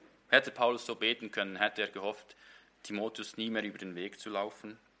 Hätte Paulus so beten können, hätte er gehofft, Timotheus nie mehr über den Weg zu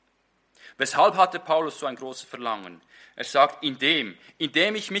laufen. Weshalb hatte Paulus so ein großes Verlangen? Er sagt, indem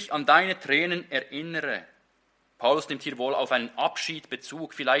ich mich an deine Tränen erinnere. Paulus nimmt hier wohl auf einen Abschied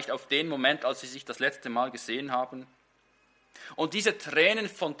Bezug, vielleicht auf den Moment, als sie sich das letzte Mal gesehen haben. Und diese Tränen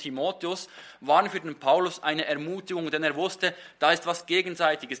von Timotheus waren für den Paulus eine Ermutigung, denn er wusste, da ist was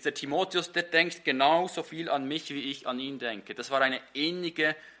Gegenseitiges. Der Timotheus, der denkt genauso viel an mich, wie ich an ihn denke. Das war eine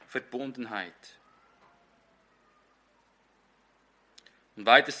innige Verbundenheit. Und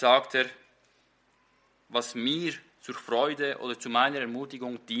weiter sagt er, was mir zur Freude oder zu meiner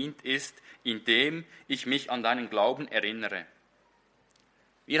Ermutigung dient, ist, indem ich mich an deinen Glauben erinnere.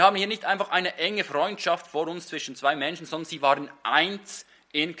 Wir haben hier nicht einfach eine enge Freundschaft vor uns zwischen zwei Menschen, sondern sie waren eins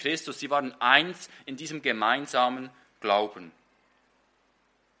in Christus. Sie waren eins in diesem gemeinsamen Glauben.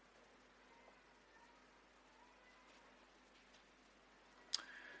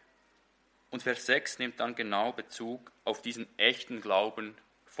 Und Vers 6 nimmt dann genau Bezug auf diesen echten Glauben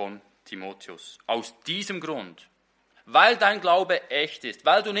von Timotheus. Aus diesem Grund, weil dein Glaube echt ist,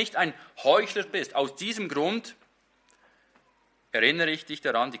 weil du nicht ein Heuchler bist, aus diesem Grund erinnere ich dich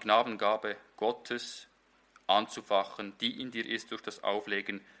daran, die Gnadengabe Gottes anzufachen, die in dir ist durch das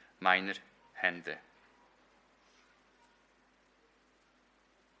Auflegen meiner Hände.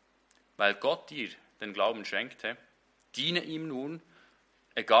 Weil Gott dir den Glauben schenkte, diene ihm nun,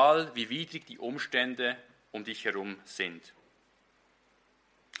 egal wie widrig die Umstände um dich herum sind.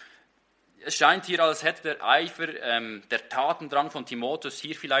 Es scheint hier, als hätte der Eifer, der Tatendrang von Timotheus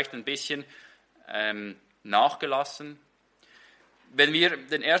hier vielleicht ein bisschen nachgelassen. Wenn wir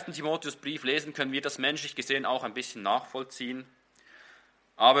den 1. Timotheusbrief lesen, können wir das menschlich gesehen auch ein bisschen nachvollziehen.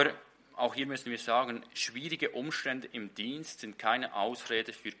 Aber auch hier müssen wir sagen, schwierige Umstände im Dienst sind keine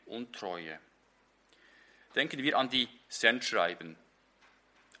Ausrede für Untreue. Denken wir an die Sendschreiben.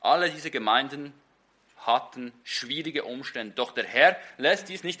 Alle diese Gemeinden hatten schwierige Umstände, doch der Herr lässt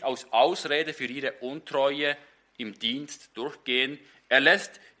dies nicht als Ausrede für ihre Untreue im Dienst durchgehen. Er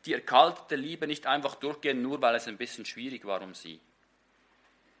lässt die erkaltete Liebe nicht einfach durchgehen, nur weil es ein bisschen schwierig war um sie.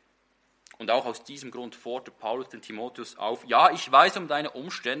 Und auch aus diesem Grund fordert Paulus den Timotheus auf, ja, ich weiß um deine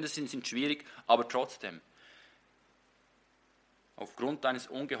Umstände, sie sind schwierig, aber trotzdem, aufgrund deines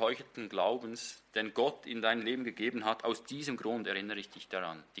ungeheuchelten Glaubens, den Gott in dein Leben gegeben hat, aus diesem Grund erinnere ich dich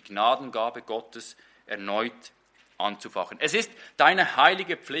daran, die Gnadengabe Gottes erneut anzufachen. Es ist deine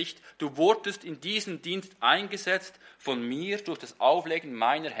heilige Pflicht, du wurdest in diesen Dienst eingesetzt von mir durch das Auflegen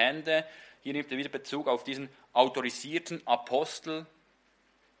meiner Hände. Hier nimmt er wieder Bezug auf diesen autorisierten Apostel.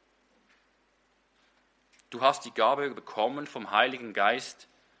 Du hast die Gabe bekommen vom Heiligen Geist,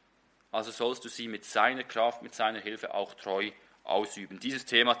 also sollst du sie mit seiner Kraft, mit seiner Hilfe auch treu ausüben. Dieses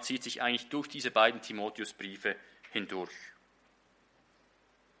Thema zieht sich eigentlich durch diese beiden Timotheusbriefe hindurch.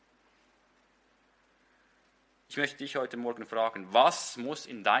 Ich möchte dich heute Morgen fragen, was muss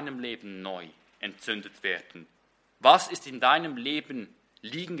in deinem Leben neu entzündet werden? Was ist in deinem Leben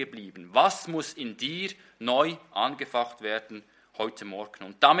liegen geblieben? Was muss in dir neu angefacht werden heute Morgen?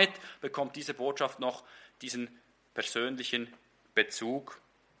 Und damit bekommt diese Botschaft noch diesen persönlichen Bezug.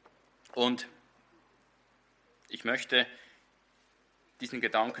 Und ich möchte diesen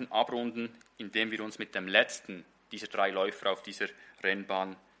Gedanken abrunden, indem wir uns mit dem letzten dieser 3 Läufer auf dieser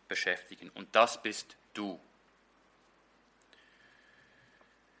Rennbahn beschäftigen. Und das bist du.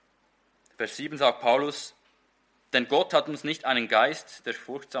 Vers 7 sagt Paulus, denn Gott hat uns nicht einen Geist der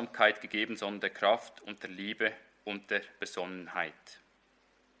Furchtsamkeit gegeben, sondern der Kraft und der Liebe und der Besonnenheit.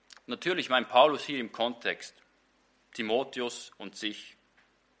 Natürlich meint Paulus hier im Kontext Timotheus und sich.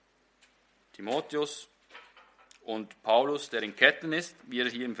 Timotheus und Paulus, der in Ketten ist, wie er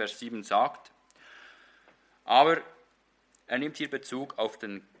hier im Vers 7 sagt. Aber er nimmt hier Bezug auf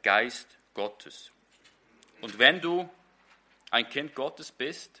den Geist Gottes. Und wenn du ein Kind Gottes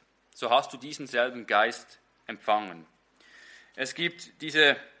bist, so hast du diesen selben Geist empfangen. Es gibt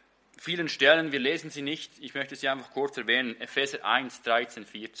diese vielen Stellen, wir lesen sie nicht, ich möchte sie einfach kurz erwähnen. Epheser 1, 13,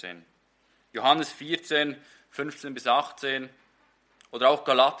 14. Johannes 14, 15 bis 18. Oder auch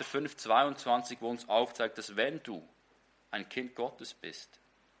Galater 5, 22, wo uns aufzeigt, dass wenn du ein Kind Gottes bist,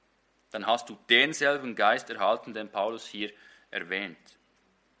 dann hast du denselben Geist erhalten, den Paulus hier erwähnt.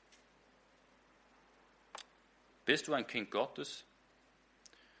 Bist du ein Kind Gottes,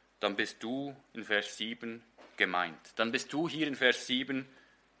 dann bist du in Vers 7 gemeint. Dann bist du hier in Vers 7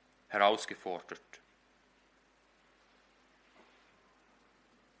 herausgefordert.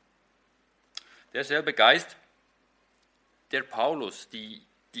 Derselbe Geist, der Paulus, die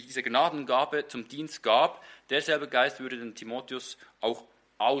diese Gnadengabe zum Dienst gab, derselbe Geist würde den Timotheus auch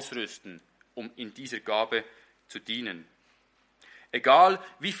ausrüsten, um in dieser Gabe zu dienen. Egal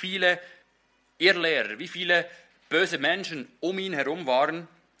wie viele Irrlehrer, wie viele böse Menschen um ihn herum waren,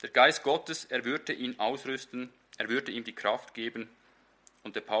 der Geist Gottes, er würde ihn ausrüsten, er würde ihm die Kraft geben.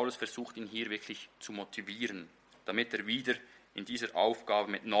 Und der Paulus versucht ihn hier wirklich zu motivieren, damit er wieder in dieser Aufgabe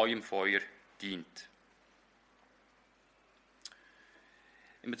mit neuem Feuer dient.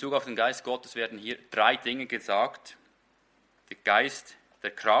 In Bezug auf den Geist Gottes werden hier 3 Dinge gesagt. Der Geist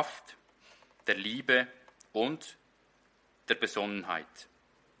der Kraft, der Liebe und der Besonnenheit.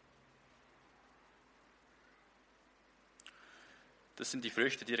 Das sind die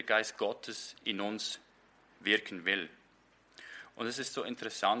Früchte, die der Geist Gottes in uns wirken will. Und es ist so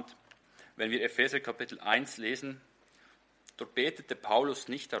interessant, wenn wir Epheser Kapitel 1 lesen, dort betete Paulus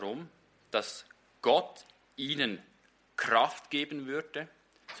nicht darum, dass Gott ihnen Kraft geben würde,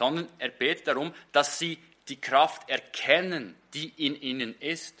 sondern er betet darum, dass sie die Kraft erkennen, die in ihnen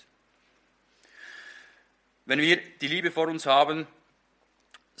ist. Wenn wir die Liebe vor uns haben,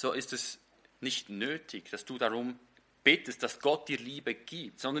 so ist es nicht nötig, dass du darum betest, dass Gott dir Liebe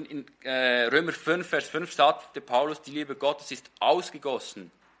gibt, sondern in Römer 5, Vers 5 sagte Paulus, die Liebe Gottes ist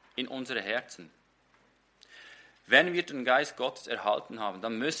ausgegossen in unsere Herzen. Wenn wir den Geist Gottes erhalten haben,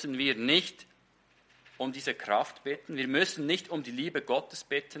 dann müssen wir nicht um diese Kraft beten, wir müssen nicht um die Liebe Gottes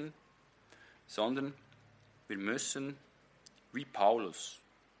beten, sondern wir müssen wie Paulus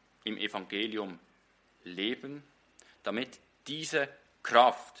im Evangelium leben, damit diese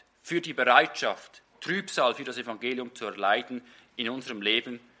Kraft für die Bereitschaft, Trübsal für das Evangelium zu erleiden, in unserem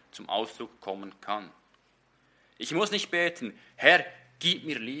Leben zum Ausdruck kommen kann. Ich muss nicht beten, Herr, gib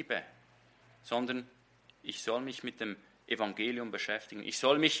mir Liebe, sondern ich soll mich mit dem Evangelium beschäftigen. Ich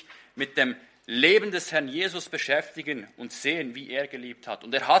soll mich mit dem Leben des Herrn Jesus beschäftigen und sehen, wie er geliebt hat.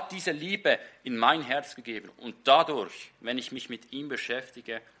 Und er hat diese Liebe in mein Herz gegeben. Und dadurch, wenn ich mich mit ihm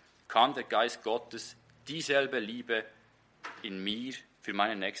beschäftige, kann der Geist Gottes dieselbe Liebe in mir für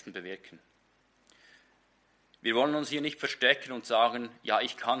meinen Nächsten bewirken. Wir wollen uns hier nicht verstecken und sagen, ja,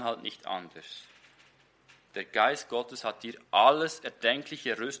 ich kann halt nicht anders. Der Geist Gottes hat dir alles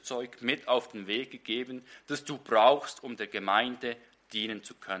erdenkliche Rüstzeug mit auf den Weg gegeben, das du brauchst, um der Gemeinde dienen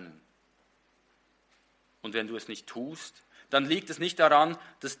zu können. Und wenn du es nicht tust, dann liegt es nicht daran,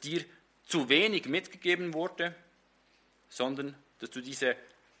 dass dir zu wenig mitgegeben wurde, sondern dass du diese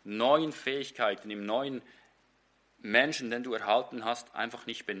neuen Fähigkeiten im neuen Menschen, den du erhalten hast, einfach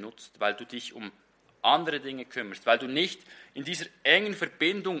nicht benutzt, weil du dich um andere Dinge kümmerst, weil du nicht in dieser engen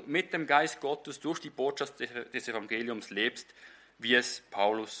Verbindung mit dem Geist Gottes durch die Botschaft des Evangeliums lebst, wie es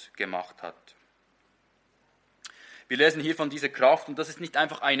Paulus gemacht hat. Wir lesen hier von dieser Kraft und das ist nicht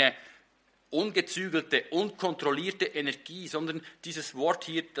einfach eine ungezügelte, unkontrollierte Energie, sondern dieses Wort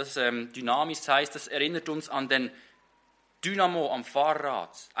hier, das Dynamis heißt, das erinnert uns an den Dynamo am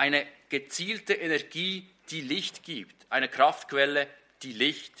Fahrrad, eine gezielte Energie, die Licht gibt, eine Kraftquelle, die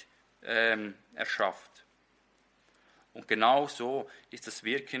Licht erschafft. Und genau so ist das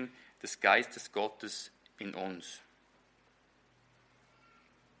Wirken des Geistes Gottes in uns.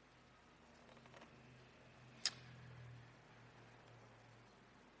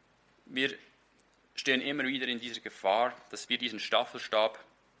 Wir stehen immer wieder in dieser Gefahr, dass wir diesen Staffelstab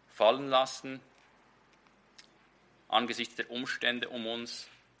fallen lassen, angesichts der Umstände um uns,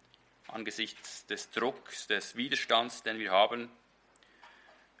 angesichts des Drucks, des Widerstands, den wir haben.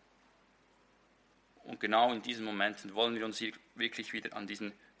 Und genau in diesen Momenten wollen wir uns hier wirklich wieder an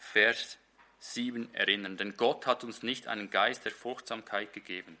diesen Vers 7 erinnern. Denn Gott hat uns nicht einen Geist der Furchtsamkeit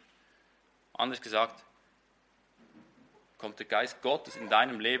gegeben. Anders gesagt, kommt der Geist Gottes in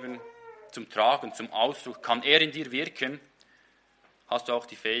deinem Leben zum Tragen, zum Ausdruck, kann er in dir wirken, hast du auch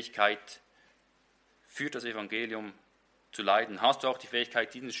die Fähigkeit, für das Evangelium zu leiden. Hast du auch die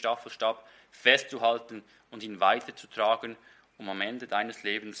Fähigkeit, diesen Staffelstab festzuhalten und ihn weiterzutragen, um am Ende deines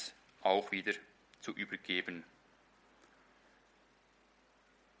Lebens auch wieder zu übergeben.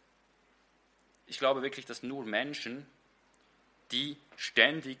 Ich glaube wirklich, dass nur Menschen, die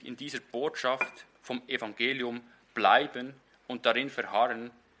ständig in dieser Botschaft vom Evangelium bleiben und darin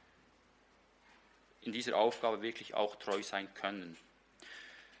verharren, in dieser Aufgabe wirklich auch treu sein können.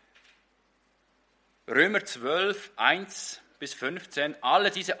 Römer 12, 1 bis 15, alle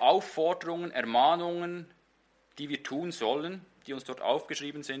diese Aufforderungen, Ermahnungen, die wir tun sollen, die uns dort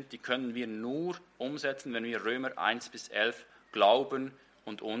aufgeschrieben sind, die können wir nur umsetzen, wenn wir Römer 1 bis 11 glauben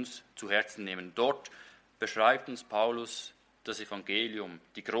und uns zu Herzen nehmen. Dort beschreibt uns Paulus das Evangelium,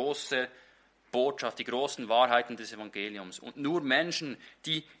 die große Botschaft, die großen Wahrheiten des Evangeliums. Und nur Menschen,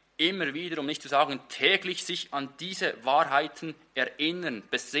 die immer wieder, um nicht zu sagen täglich, sich an diese Wahrheiten erinnern,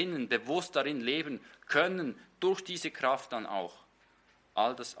 besinnen, bewusst darin leben, können durch diese Kraft dann auch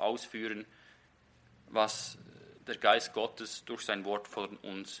all das ausführen, was der Geist Gottes durch sein Wort von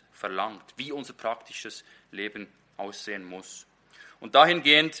uns verlangt, wie unser praktisches Leben aussehen muss. Und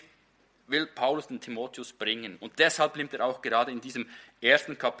dahingehend will Paulus den Timotheus bringen. Und deshalb nimmt er auch gerade in diesem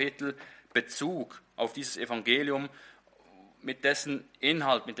ersten Kapitel Bezug auf dieses Evangelium, mit dessen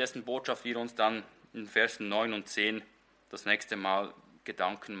Inhalt, mit dessen Botschaft wir uns dann in Versen 9 und 10 das nächste Mal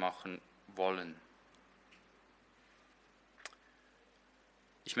Gedanken machen wollen.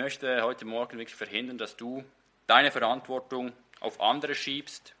 Ich möchte heute Morgen wirklich verhindern, dass du deine Verantwortung auf andere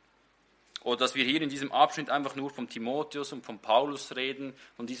schiebst oder dass wir hier in diesem Abschnitt einfach nur von Timotheus und von Paulus reden,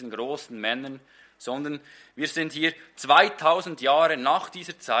 von diesen großen Männern, sondern wir sind hier 2000 Jahre nach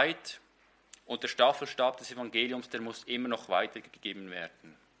dieser Zeit und der Staffelstab des Evangeliums, der muss immer noch weitergegeben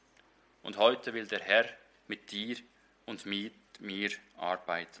werden. Und heute will der Herr mit dir und mit mir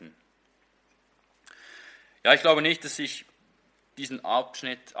arbeiten. Ja, ich glaube nicht, dass ich diesen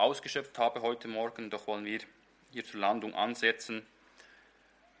Abschnitt ausgeschöpft habe heute Morgen, doch wollen wir hier zur Landung ansetzen.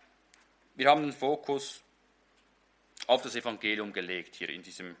 Wir haben den Fokus auf das Evangelium gelegt, hier in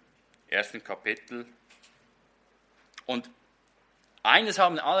diesem ersten Kapitel. Und eines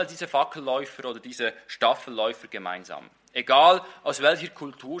haben alle diese Fackelläufer oder diese Staffelläufer gemeinsam. Egal aus welcher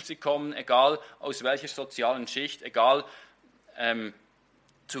Kultur sie kommen, egal aus welcher sozialen Schicht, egal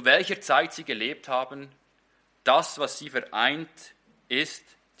zu welcher Zeit sie gelebt haben, das, was sie vereint, ist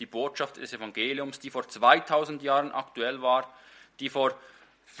die Botschaft des Evangeliums, die vor 2000 Jahren aktuell war, die vor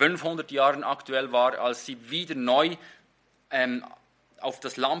 500 Jahren aktuell war, als sie wieder neu auf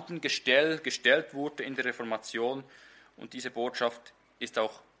das Lampengestell gestellt wurde in der Reformation. Und diese Botschaft ist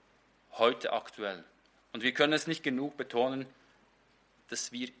auch heute aktuell. Und wir können es nicht genug betonen,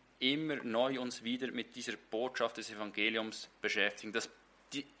 dass wir immer neu uns wieder mit dieser Botschaft des Evangeliums beschäftigen.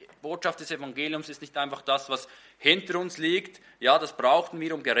 Die Botschaft des Evangeliums ist nicht einfach das, was hinter uns liegt. Ja, das brauchten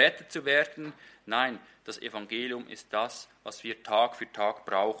wir, um gerettet zu werden. Nein, das Evangelium ist das, was wir Tag für Tag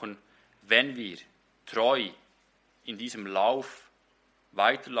brauchen, wenn wir treu in diesem Lauf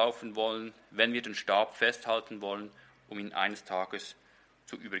weiterlaufen wollen, wenn wir den Stab festhalten wollen, um ihn eines Tages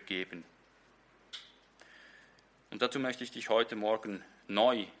zu übergeben. Und dazu möchte ich dich heute Morgen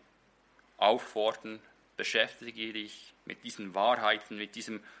neu auffordern, beschäftige dich mit diesen Wahrheiten, mit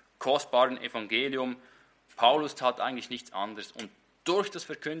diesem kostbaren Evangelium. Paulus tat eigentlich nichts anderes. Und durch das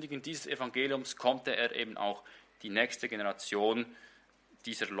Verkündigen dieses Evangeliums konnte er eben auch die nächste Generation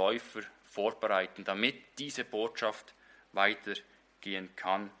dieser Läufer vorbereiten, damit diese Botschaft weitergehen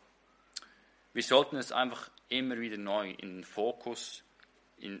kann. Wir sollten es einfach immer wieder neu in den Fokus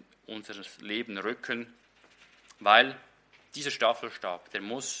in unser Leben rücken, weil dieser Staffelstab, der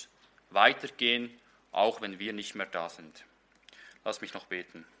muss weitergehen, auch wenn wir nicht mehr da sind. Lass mich noch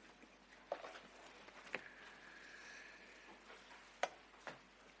beten.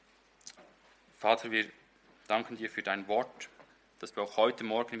 Vater, wir danken dir für dein Wort, dass du auch heute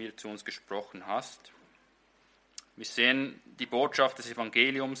Morgen wieder zu uns gesprochen hast. Wir sehen die Botschaft des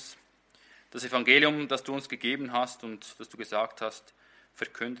Evangeliums, das Evangelium, das du uns gegeben hast und das du gesagt hast,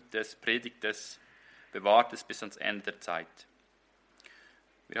 verkündet es, predigt es, bewahrt es bis ans Ende der Zeit.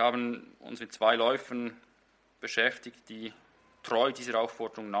 Wir haben uns mit 2 Läufern beschäftigt, die treu dieser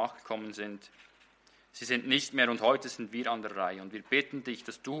Aufforderung nachgekommen sind. Sie sind nicht mehr und heute sind wir an der Reihe. Und wir bitten dich,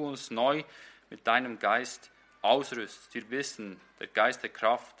 dass du uns neu mit deinem Geist ausrüstest. Wir wissen, der Geist der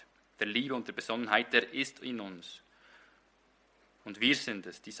Kraft, der Liebe und der Besonnenheit, der ist in uns. Und wir sind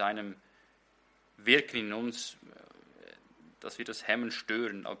es, die seinem Wirken in uns, dass wir das Hemmen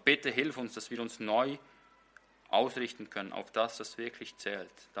stören. Aber bitte hilf uns, dass wir uns neu ausrichten können auf das, was wirklich zählt,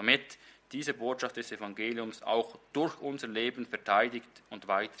 damit diese Botschaft des Evangeliums auch durch unser Leben verteidigt und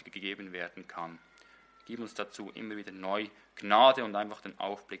weitergegeben werden kann. Gib uns dazu immer wieder neu Gnade und einfach den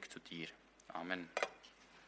Aufblick zu dir. Amen.